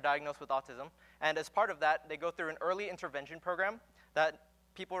 children are diagnosed with autism, and as part of that, they go through an early intervention program that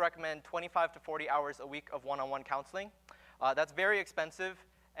people recommend 25 to 40 hours a week of one-on-one counseling. That's very expensive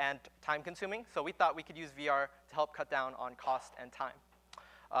and time-consuming, so we thought we could use VR to help cut down on cost and time.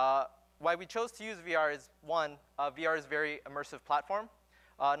 Why we chose to use VR is, one, VR is a very immersive platform.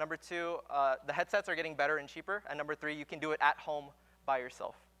 Number two, the headsets are getting better and cheaper. And number three, you can do it at home by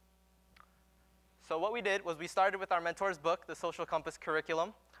yourself. So what we did was we started with our mentor's book, The Social Compass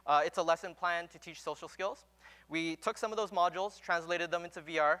Curriculum. It's a lesson plan to teach social skills. We took some of those modules, translated them into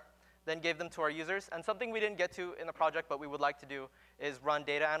VR, then gave them to our users. And something we didn't get to in the project, but we would like to do, is run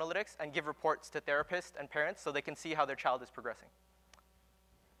data analytics and give reports to therapists and parents so they can see how their child is progressing.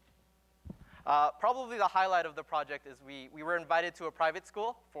 Probably the highlight of the project is we were invited to a private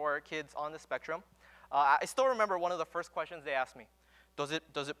school for kids on the spectrum. I still remember one of the first questions they asked me, does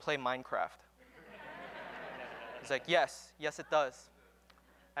it play Minecraft? He's like, yes, it does.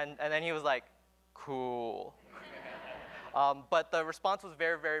 And then he was like, cool. But the response was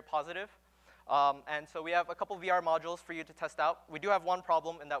very, very positive. And so we have a couple VR modules for you to test out. We do have one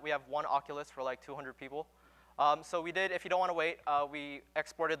problem in that we have one Oculus for like 200 people. So we did, if you don't want to wait, we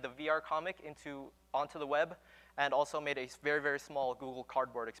exported the VR comic onto the web and also made a very, very small Google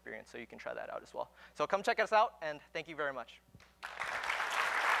Cardboard experience, so you can try that out as well. So come check us out, and thank you very much.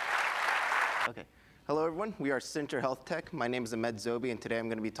 Okay. Hello, everyone. We are Center Health Tech. My name is Ahmed Zobi, and today I'm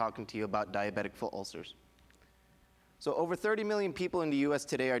going to be talking to you about diabetic foot ulcers. So over 30 million people in the US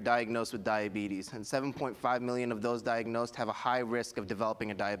today are diagnosed with diabetes, and 7.5 million of those diagnosed have a high risk of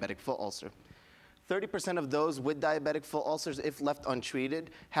developing a diabetic foot ulcer. 30% of those with diabetic foot ulcers, if left untreated,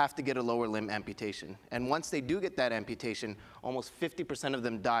 have to get a lower limb amputation. And once they do get that amputation, almost 50% of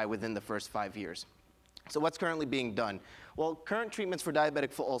them die within the first 5 years. So what's currently being done? Well, current treatments for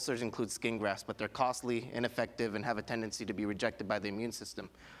diabetic foot ulcers include skin grafts, but they're costly, ineffective, and have a tendency to be rejected by the immune system.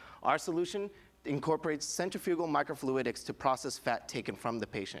 Our solution incorporates centrifugal microfluidics to process fat taken from the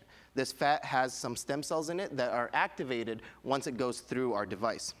patient. This fat has some stem cells in it that are activated once it goes through our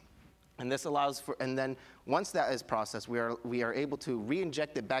device. And this allows for, and then once that is processed, we are able to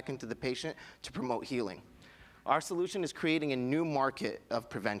re-inject it back into the patient to promote healing. Our solution is creating a new market of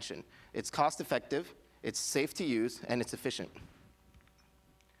prevention. It's cost-effective, it's safe to use, and it's efficient.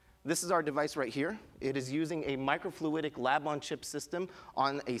 This is our device right here. It is using a microfluidic lab-on-chip system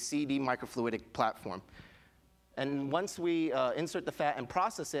on a CD microfluidic platform. And once we insert the fat and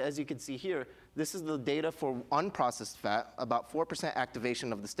process it, as you can see here, this is the data for unprocessed fat, about 4%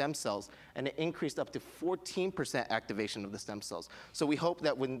 activation of the stem cells, and it increased up to 14% activation of the stem cells. So we hope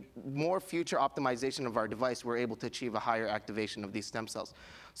that with more future optimization of our device, we're able to achieve a higher activation of these stem cells.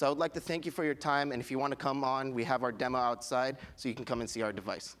 So I would like to thank you for your time, and if you want to come on, we have our demo outside, so you can come and see our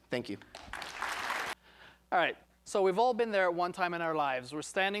device. Thank you. All right. So we've all been there at one time in our lives. We're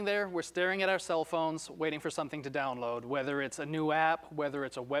standing there, we're staring at our cell phones, waiting for something to download, whether it's a new app, whether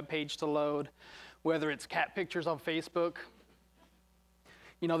it's a web page to load, whether it's cat pictures on Facebook.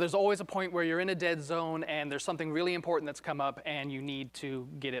 You know, there's always a point where you're in a dead zone and there's something really important that's come up and you need to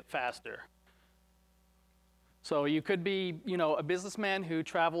get it faster. So you could be, you know, a businessman who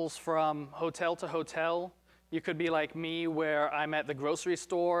travels from hotel to hotel. You could be like me, where I'm at the grocery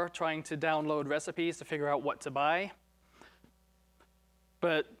store trying to download recipes to figure out what to buy.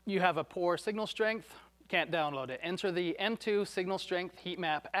 But you have a poor signal strength, you can't download it. Enter the M2 Signal Strength Heat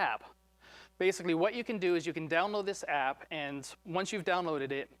Map app. Basically, what you can do is you can download this app, and once you've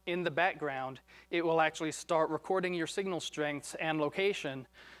downloaded it, in the background, it will actually start recording your signal strengths and location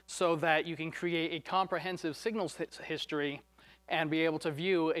so that you can create a comprehensive signals history and be able to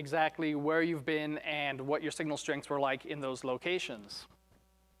view exactly where you've been and what your signal strengths were like in those locations.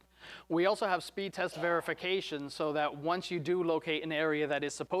 We also have speed test verification so that once you do locate an area that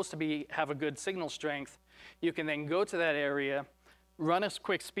is supposed to have a good signal strength, you can then go to that area, run a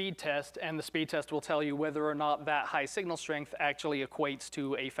quick speed test, and the speed test will tell you whether or not that high signal strength actually equates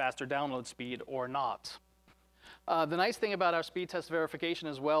to a faster download speed or not. The nice thing about our speed test verification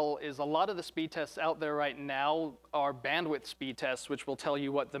as well is a lot of the speed tests out there right now are bandwidth speed tests, which will tell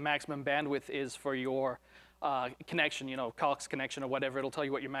you what the maximum bandwidth is for your connection, you know, Cox connection or whatever. It'll tell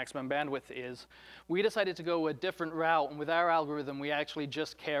you what your maximum bandwidth is. We decided to go a different route, and with our algorithm, we actually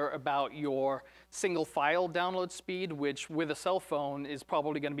just care about your single file download speed, which with a cell phone is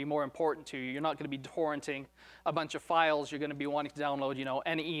probably going to be more important to you. You're not going to be torrenting a bunch of files. You're going to be wanting to download, you know,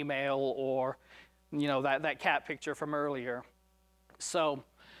 an email or, you know, that cat picture from earlier. So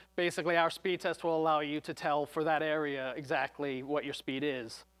basically, our speed test will allow you to tell for that area exactly what your speed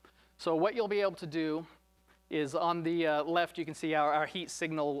is. So what you'll be able to do is on the left, you can see our heat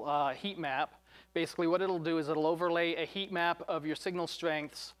signal heat map. Basically, what it'll do is it'll overlay a heat map of your signal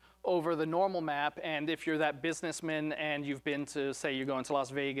strengths over the normal map. And if you're that businessman and you've been to, say you're going to Las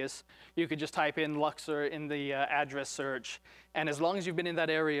Vegas, you could just type in Luxor in the address search. And as long as you've been in that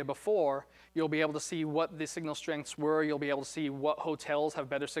area before, you'll be able to see what the signal strengths were. You'll be able to see what hotels have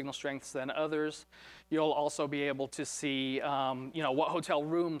better signal strengths than others. You'll also be able to see, what hotel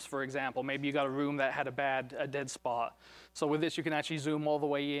rooms, for example. Maybe you got a room that had a dead spot. So with this, you can actually zoom all the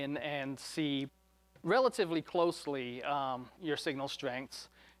way in and see relatively closely your signal strengths.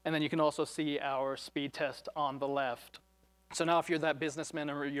 And then you can also see our speed test on the left. So now if you're that businessman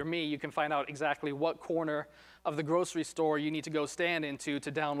or you're me, you can find out exactly what corner of the grocery store you need to go stand into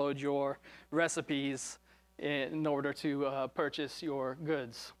to download your recipes in order to purchase your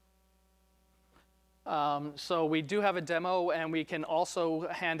goods. So we do have a demo, and we can also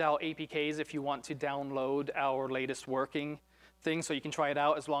hand out APKs if you want to download our latest working thing, so you can try it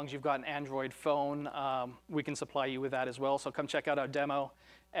out. As long as you've got an Android phone, we can supply you with that as well. So come check out our demo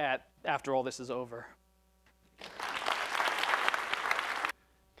after all this is over.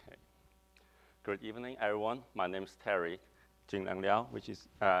 Good evening, everyone. My name is Terry Jinglang Liao,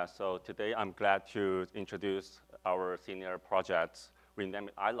 so today I'm glad to introduce our senior project, renamed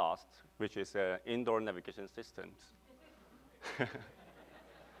iLost, which is an indoor navigation system.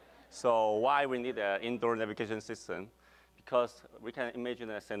 So why we need an indoor navigation system? Because we can imagine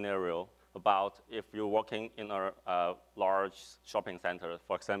a scenario about if you're walking in a large shopping center,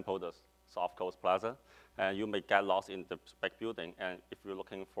 for example, the South Coast Plaza, and you may get lost in the back building. And if you're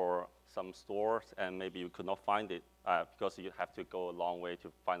looking for some stores and maybe you could not find it because you have to go a long way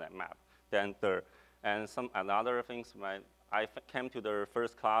to find that map. Then another things, when I came to the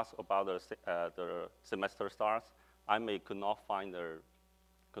first class about the semester starts, could not find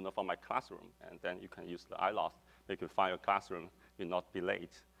my classroom, and then you can use the iLost. You can find your classroom, you'll not be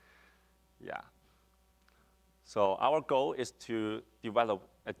late. Yeah. So our goal is to develop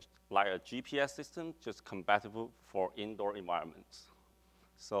a GPS system just compatible for indoor environments.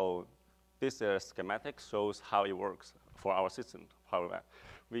 So this schematic shows how it works for our system. However,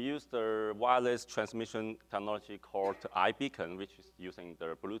 we use the wireless transmission technology called iBeacon, which is using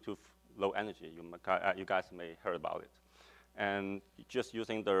the Bluetooth low energy. You guys may heard about it. And just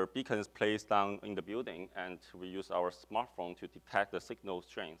using the beacons placed down in the building, and we use our smartphone to detect the signal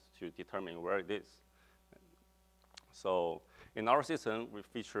strength to determine where it is. So in our system, we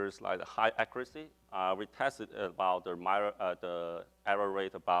features like high accuracy. We tested about the error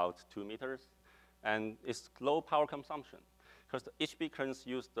rate about 2 meters, and it's low power consumption. Because each beacons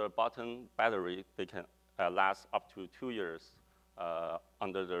use the button battery, they can last up to 2 years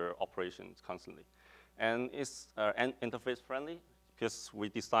under their operations constantly. And it's interface friendly, because we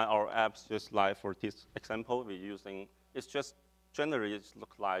design our apps just like for this example, it's just generally it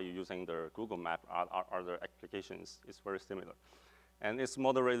looks like you're using the Google Map or other applications. It's very similar. And it's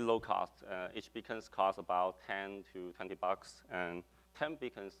moderately low cost. Each beacons costs about 10 to 20 bucks, and 10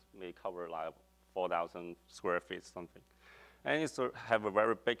 beacons may cover like 4,000 square feet something. And it have a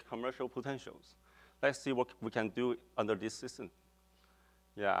very big commercial potentials. Let's see what we can do under this system.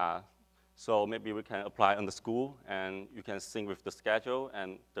 Yeah. So maybe we can apply on the school, and you can sync with the schedule,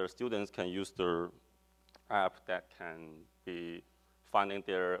 and the students can use the app that can be finding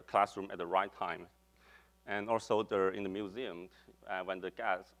their classroom at the right time. And also in the museum, when the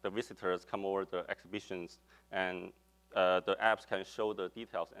visitors come over the exhibitions, and the apps can show the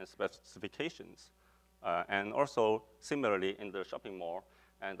details and specifications. And also, similarly, in the shopping mall,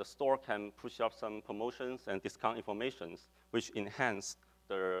 and the store can push up some promotions and discount informations, which enhance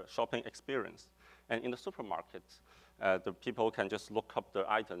the shopping experience. And in the supermarket, the people can just look up the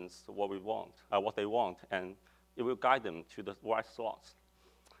items, what they want, and it will guide them to the right slots.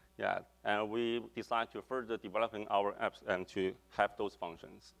 Yeah, and we decided to further developing our apps and to have those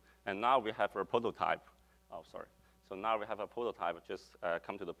functions. And now we have a prototype. Oh, sorry. So now we have a prototype. Just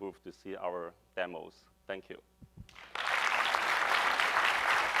come to the booth to see our demos. Thank you.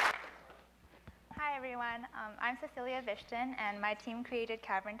 Hi, everyone. I'm Cecilia Vishton, and my team created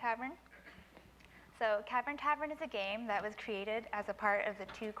Cavern Tavern. So Cavern Tavern is a game that was created as a part of the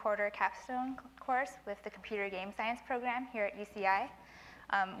 2-quarter capstone course with the Computer Game Science program here at UCI.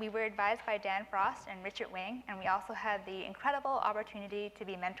 We were advised by Dan Frost and Richard Wing, and we also had the incredible opportunity to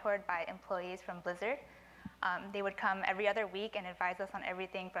be mentored by employees from Blizzard. They would come every other week and advise us on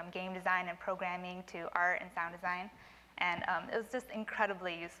everything from game design and programming to art and sound design. And it was just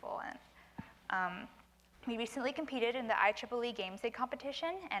incredibly useful. And we recently competed in the IEEE GameSig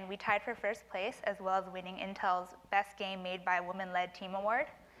competition, and we tied for first place, as well as winning Intel's Best Game Made by a Woman-Led Team Award.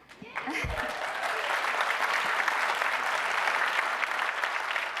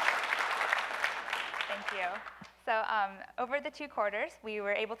 Thank you. So over the 2 quarters, we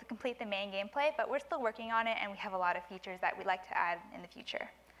were able to complete the main gameplay, but we're still working on it, and we have a lot of features that we'd like to add in the future.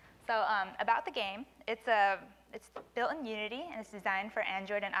 So about the game, it's built in Unity, and it's designed for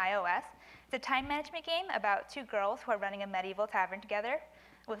Android and iOS. It's a time management game about 2 girls who are running a medieval tavern together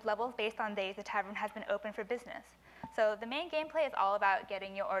with levels based on days the tavern has been open for business. So the main gameplay is all about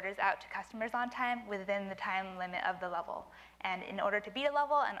getting your orders out to customers on time within the time limit of the level. And in order to beat a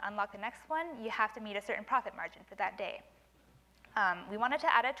level and unlock the next one, you have to meet a certain profit margin for that day. We wanted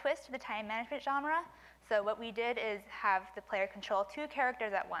to add a twist to the time management genre. So what we did is have the player control 2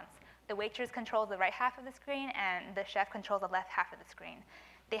 characters at once. The waitress controls the right half of the screen, and the chef controls the left half of the screen.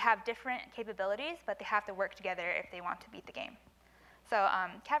 They have different capabilities, but they have to work together if they want to beat the game. So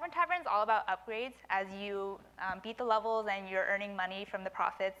Cavern Tavern is all about upgrades. As you beat the levels and you're earning money from the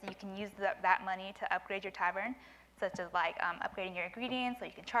profits, you can use that money to upgrade your tavern, such as like upgrading your ingredients so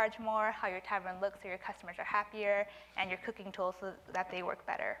you can charge more, how your tavern looks so your customers are happier, and your cooking tools so that they work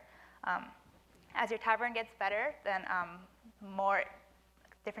better. As your tavern gets better, then more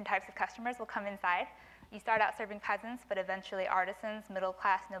different types of customers will come inside. You start out serving peasants, but eventually artisans, middle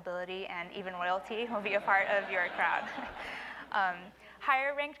class, nobility, and even royalty will be a part of your crowd.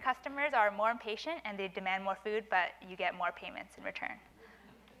 Higher ranked customers are more impatient and they demand more food, but you get more payments in return.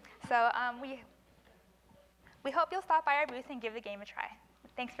 So we hope you'll stop by our booth and give the game a try.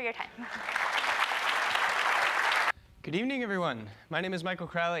 Thanks for your time. Good evening, everyone. My name is Michael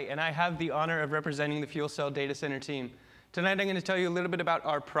Crowley, and I have the honor of representing the Fuel Cell Data Center team. Tonight, I'm going to tell you a little bit about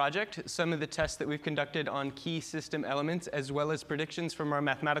our project, some of the tests that we've conducted on key system elements, as well as predictions from our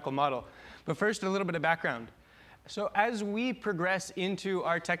mathematical model. But first, a little bit of background. So as we progress into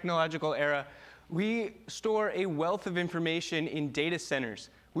our technological era, we store a wealth of information in data centers,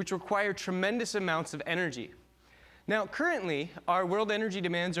 which require tremendous amounts of energy. Now, currently, our world energy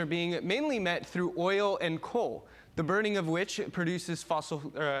demands are being mainly met through oil and coal, the burning of which produces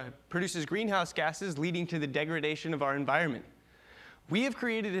greenhouse gases, leading to the degradation of our environment. We have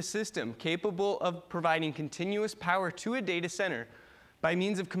created a system capable of providing continuous power to a data center by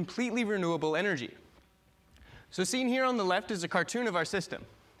means of completely renewable energy. So seen here on the left is a cartoon of our system.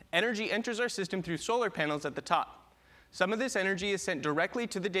 Energy enters our system through solar panels at the top. Some of this energy is sent directly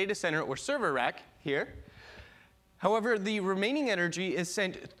to the data center or server rack here. However, the remaining energy is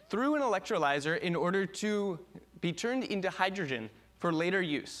sent through an electrolyzer in order to be turned into hydrogen for later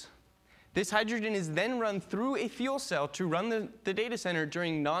use. This hydrogen is then run through a fuel cell to run the data center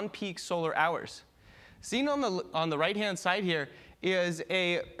during non-peak solar hours. Seen on the right-hand side here is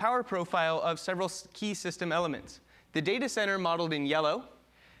a power profile of several key system elements. The data center, modeled in yellow,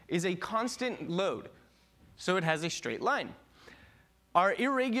 is a constant load, so it has a straight line. Our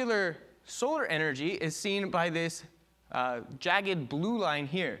irregular solar energy is seen by this jagged blue line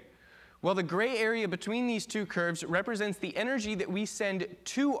here, while the gray area between these 2 curves represents the energy that we send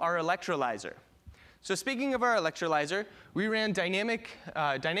to our electrolyzer. So speaking of our electrolyzer, we ran dynamic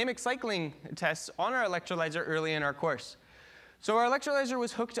cycling tests on our electrolyzer early in our course. So our electrolyzer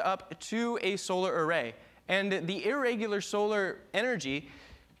was hooked up to a solar array, and the irregular solar energy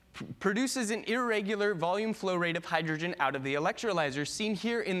produces an irregular volume flow rate of hydrogen out of the electrolyzer, seen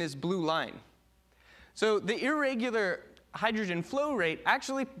here in this blue line. So the irregular hydrogen flow rate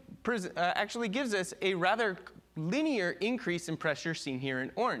actually gives us a rather linear increase in pressure, seen here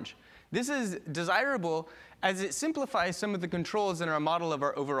in orange. This is desirable as it simplifies some of the controls in our model of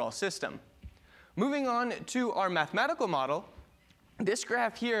our overall system. Moving on to our mathematical model, this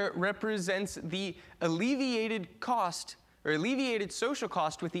graph here represents the alleviated cost, or alleviated social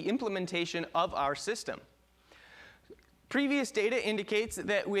cost, with the implementation of our system. Previous data indicates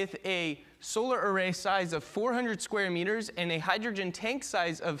that with a solar array size of 400 square meters and a hydrogen tank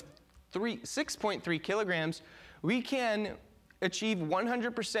size of 6.3 kilograms, we can achieve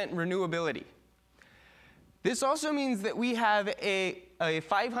 100% renewability. This also means that we have a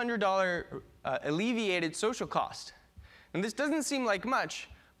 $500 alleviated social cost. And this doesn't seem like much,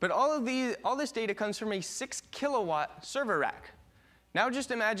 but all this data comes from a 6 kilowatt server rack. Now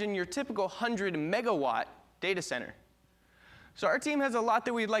just imagine your typical 100 megawatt data center. So our team has a lot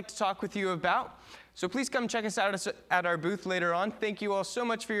that we'd like to talk with you about. So please come check us out at our booth later on. Thank you all so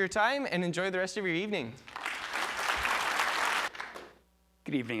much for your time, and enjoy the rest of your evening.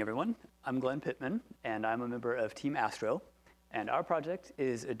 Good evening, everyone. I'm Glenn Pittman, and I'm a member of Team Astro. And our project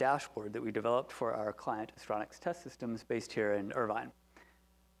is a dashboard that we developed for our client, Astronix Test Systems, based here in Irvine.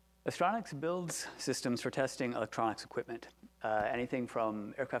 Astronix builds systems for testing electronics equipment, anything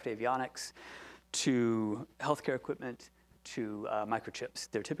from aircraft avionics to healthcare equipment to microchips.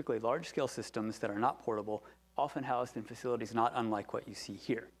 They're typically large-scale systems that are not portable, often housed in facilities not unlike what you see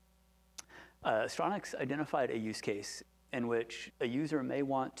here. Stronix identified a use case in which a user may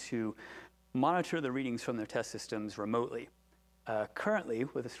want to monitor the readings from their test systems remotely. Currently,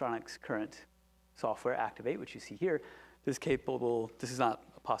 with Stronix current software, Activate, which you see here, this is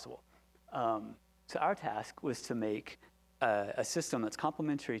not possible. So our task was to make a system that's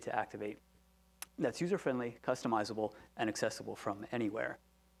complementary to Activate, that's user-friendly, customizable, and accessible from anywhere.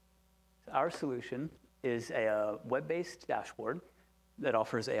 Our solution is a web-based dashboard that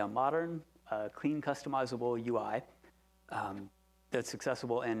offers a modern, clean, customizable UI that's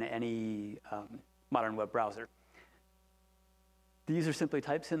accessible in any modern web browser. The user simply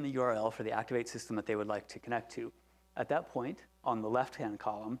types in the URL for the Activate system that they would like to connect to. At that point, on the left-hand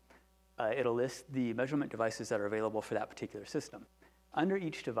column, it'll list the measurement devices that are available for that particular system. Under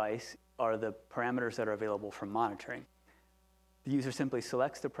each device are the parameters that are available for monitoring. The user simply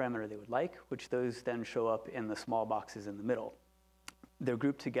selects the parameter they would like, which those then show up in the small boxes in the middle. They're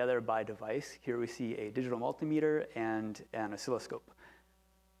grouped together by device. Here we see a digital multimeter and an oscilloscope.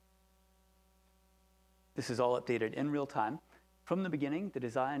 This is all updated in real time. From the beginning, the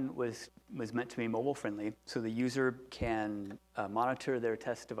design was meant to be mobile friendly, so the user can monitor their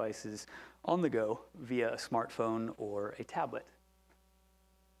test devices on the go via a smartphone or a tablet.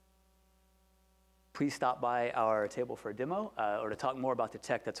 Please stop by our table for a demo or to talk more about the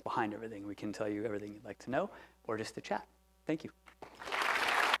tech that's behind everything. We can tell you everything you'd like to know, or just to chat. Thank you.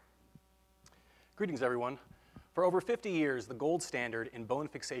 Greetings, everyone. For over 50 years, the gold standard in bone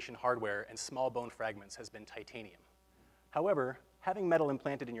fixation hardware and small bone fragments has been titanium. However, having metal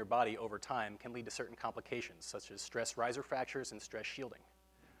implanted in your body over time can lead to certain complications, such as stress riser fractures and stress shielding.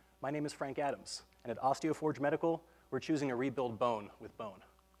 My name is Frank Adams, and at OsteoForge Medical, we're choosing to rebuild bone with bone.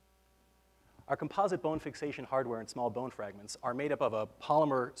 Our composite bone fixation hardware and small bone fragments are made up of a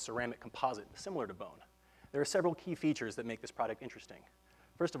polymer ceramic composite similar to bone. There are several key features that make this product interesting.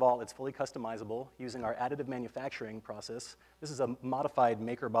 First of all, it's fully customizable using our additive manufacturing process. This is a modified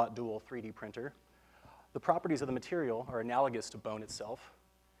MakerBot Dual 3D printer. The properties of the material are analogous to bone itself.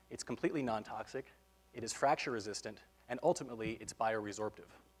 It's completely non-toxic, it is fracture resistant, and ultimately, it's bioresorptive.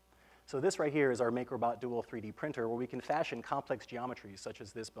 So this right here is our MakerBot Dual 3D printer where we can fashion complex geometries such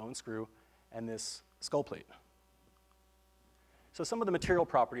as this bone screw and this skull plate. So some of the material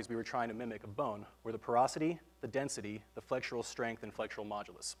properties we were trying to mimic of bone were the porosity, the density, the flexural strength, and flexural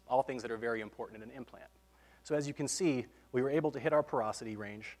modulus, all things that are very important in an implant. So as you can see, we were able to hit our porosity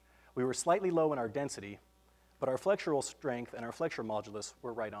range. We were slightly low in our density, but our flexural strength and our flexural modulus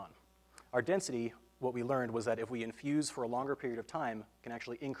were right on. Our density, what we learned was that if we infuse for a longer period of time, can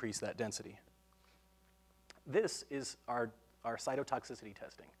actually increase that density. This is our cytotoxicity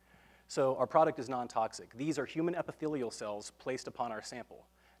testing. So our product is non-toxic. These are human epithelial cells placed upon our sample.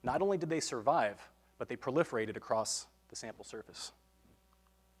 Not only did they survive, but they proliferated across the sample surface.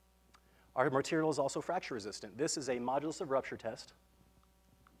 Our material is also fracture resistant. This is a modulus of rupture test.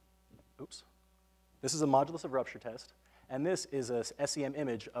 Oops. This is a modulus of rupture test, and this is a SEM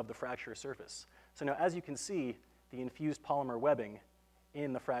image of the fracture surface. So now, as you can see, the infused polymer webbing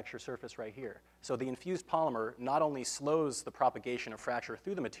in the fracture surface right here. So the infused polymer not only slows the propagation of fracture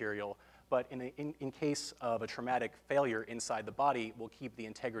through the material, but in case of a traumatic failure inside the body, will keep the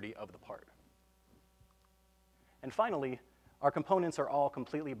integrity of the part. And finally, our components are all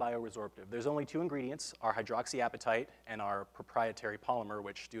completely bioresorptive. There's only two ingredients, our hydroxyapatite and our proprietary polymer,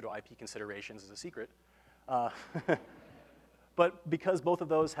 which due to IP considerations is a secret. But because both of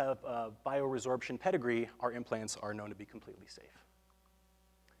those have bioresorption pedigree, our implants are known to be completely safe.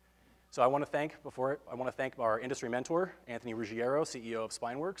 So I want to thank our industry mentor, Anthony Ruggiero, CEO of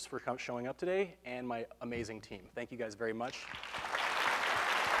Spineworks, for showing up today, and my amazing team. Thank you guys very much.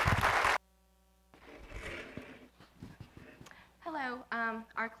 Hello,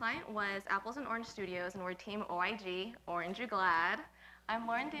 our client was Apples and Orange Studios, and we're Team OIG, Orange You Glad. I'm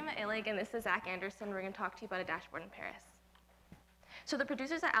Lauren Dema-Illig, and this is Zach Anderson. We're going to talk to you about a dashboard in Paris. So the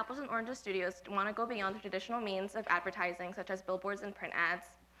producers at Apples and Orange Studios want to go beyond the traditional means of advertising, such as billboards and print ads,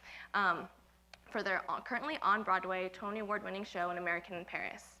 for their currently on Broadway Tony Award-winning show An American in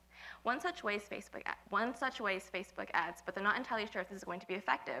Paris. One such way is Facebook ads, but they're not entirely sure if this is going to be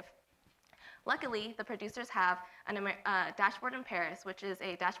effective. Luckily, the producers have a dashboard in Paris, which is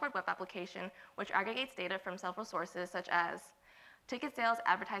a dashboard web application which aggregates data from several sources such as ticket sales,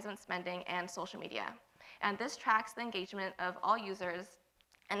 advertisement spending, and social media. And this tracks the engagement of all users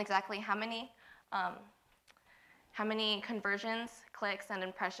and exactly how many conversions, clicks, and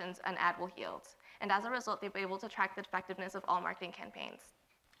impressions an ad will yield. And as a result, they'll be able to track the effectiveness of all marketing campaigns.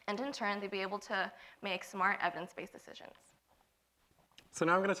 And in turn, they'll be able to make smart, evidence-based decisions. So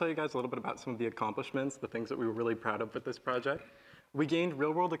now I'm going to tell you guys a little bit about some of the accomplishments, the things that we were really proud of with this project. We gained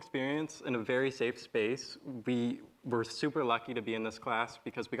real-world experience in a very safe space. We were super lucky to be in this class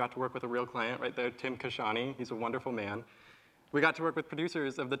because we got to work with a real client right there, Tim Kashani. He's a wonderful man. We got to work with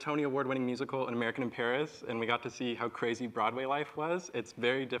producers of the Tony Award-winning musical An American in Paris, and we got to see how crazy Broadway life was. It's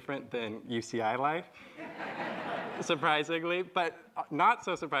very different than UCI life, surprisingly. But not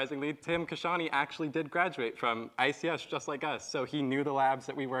so surprisingly, Tim Kashani actually did graduate from ICS just like us. So he knew the labs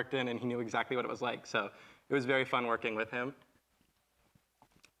that we worked in, and he knew exactly what it was like. So it was very fun working with him.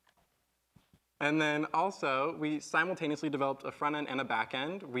 And then also, we simultaneously developed a front end and a back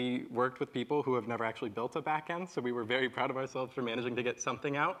end. We worked with people who have never actually built a back end, so we were very proud of ourselves for managing to get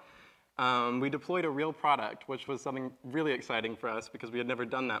something out. We deployed a real product, which was something really exciting for us because we had never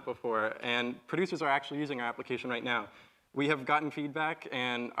done that before. And producers are actually using our application right now. We have gotten feedback,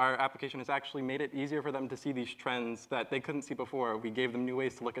 and our application has actually made it easier for them to see these trends that they couldn't see before. We gave them new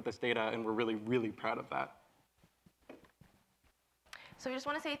ways to look at this data, and we're really, really proud of that. So we just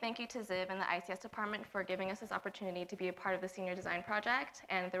want to say thank you to Zib and the ICS department for giving us this opportunity to be a part of the senior design project.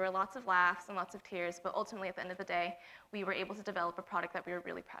 And there were lots of laughs and lots of tears, but ultimately at the end of the day, we were able to develop a product that we were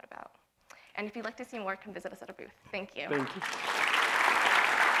really proud about. And if you'd like to see more, come visit us at our booth. Thank you. Thank you.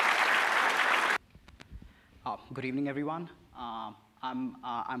 Good evening, everyone.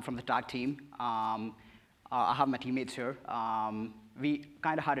 I'm from the tag team. I have my teammates here. We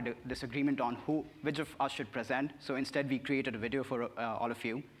kind of had a disagreement on which of us should present. So instead, we created a video for all of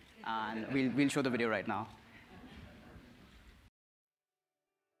you. And we'll show the video right now.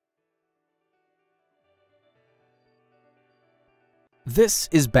 This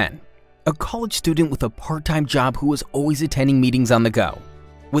is Ben, a college student with a part-time job who is always attending meetings on the go.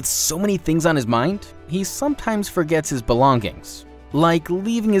 With so many things on his mind, he sometimes forgets his belongings, like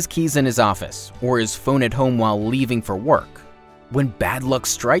leaving his keys in his office or his phone at home while leaving for work. When bad luck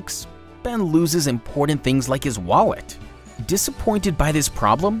strikes, Ben loses important things like his wallet. Disappointed by this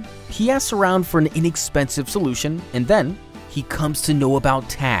problem, he asks around for an inexpensive solution, and then he comes to know about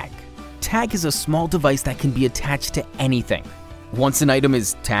Tag. Tag is a small device that can be attached to anything. Once an item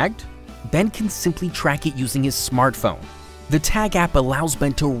is tagged, Ben can simply track it using his smartphone. The Tag app allows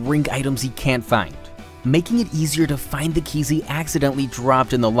Ben to ring items he can't find, making it easier to find the keys he accidentally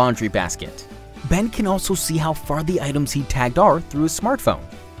dropped in the laundry basket. Ben can also see how far the items he tagged are through his smartphone.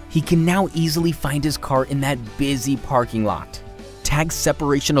 He can now easily find his car in that busy parking lot. Tag's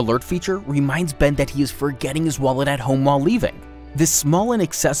separation alert feature reminds Ben that he is forgetting his wallet at home while leaving. This small and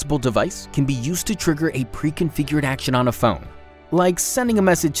accessible device can be used to trigger a pre-configured action on a phone, like sending a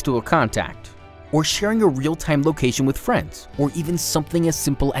message to a contact, or sharing a real-time location with friends, or even something as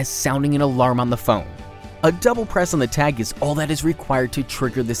simple as sounding an alarm on the phone. A double press on the tag is all that is required to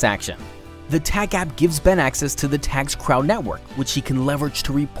trigger this action. The Tag app gives Ben access to the Tag's crowd network, which he can leverage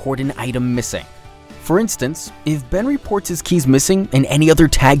to report an item missing. For instance, if Ben reports his keys missing and any other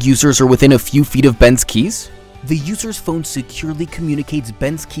Tag users are within a few feet of Ben's keys, the user's phone securely communicates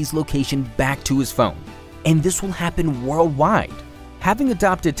Ben's keys location back to his phone. And this will happen worldwide. Having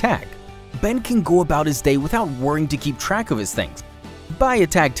adopted Tag, Ben can go about his day without worrying to keep track of his things. Buy a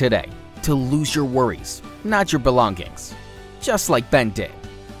Tag today to lose your worries, not your belongings, just like Ben did.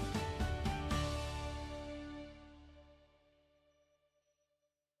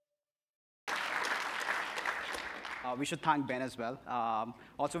 We should thank Ben as well.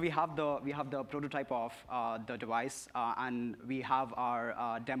 Also, we have the prototype of the device, and we have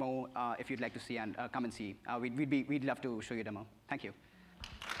our demo. If you'd like to see and come and see, we'd love to show you a demo. Thank you.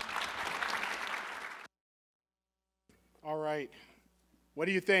 All right, what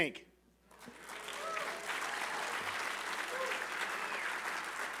do you think?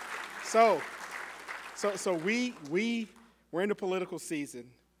 So we're in the political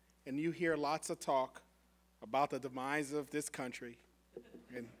season, and you hear lots of talk about the demise of this country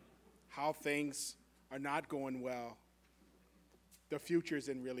and how things are not going well. The future is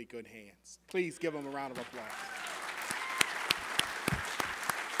in really good hands. Please give them a round of applause.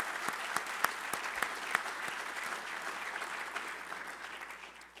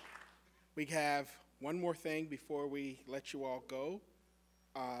 We have one more thing before we let you all go.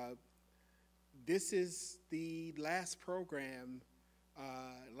 This is the last program,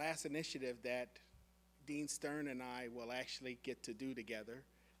 last initiative that Dean Stern and I will actually get to do together,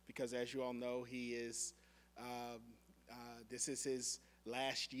 because as you all know, he is, this is his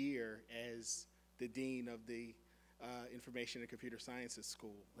last year as the Dean of the Information and Computer Sciences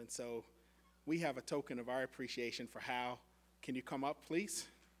School. And so we have a token of our appreciation for Hal. Can you come up, please?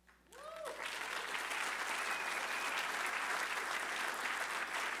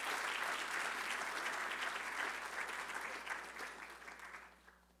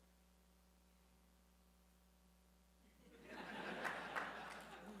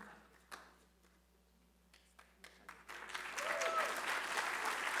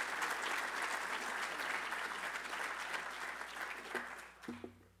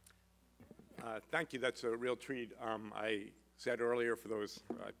 Thank you. That's a real treat. I said earlier, for those,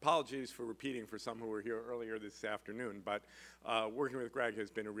 apologies for repeating for some who were here earlier this afternoon, but working with Greg has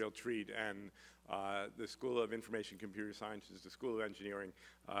been a real treat, and the School of Information Computer Sciences, the School of Engineering,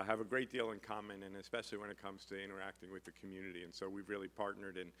 have a great deal in common, and especially when it comes to interacting with the community. And so we've really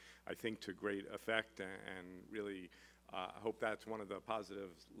partnered, and I think to great effect, and really I hope that's one of the positive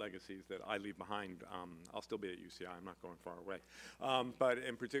legacies that I leave behind. I'll still be at UCI. I'm not going far away. But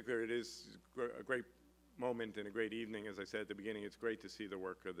in particular, it is a great moment and a great evening. As I said at the beginning, it's great to see the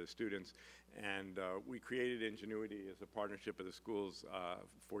work of the students. And we created Ingenuity as a partnership of the schools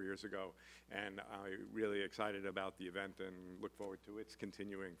 4 years ago. And I'm really excited about the event and look forward to its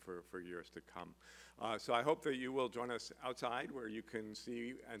continuing for years to come. So I hope that you will join us outside where you can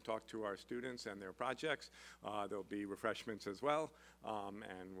see and talk to our students and their projects. There'll be refreshments as well,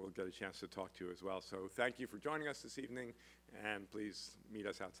 and we'll get a chance to talk to you as well. So thank you for joining us this evening, and please meet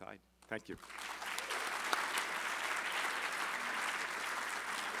us outside. Thank you.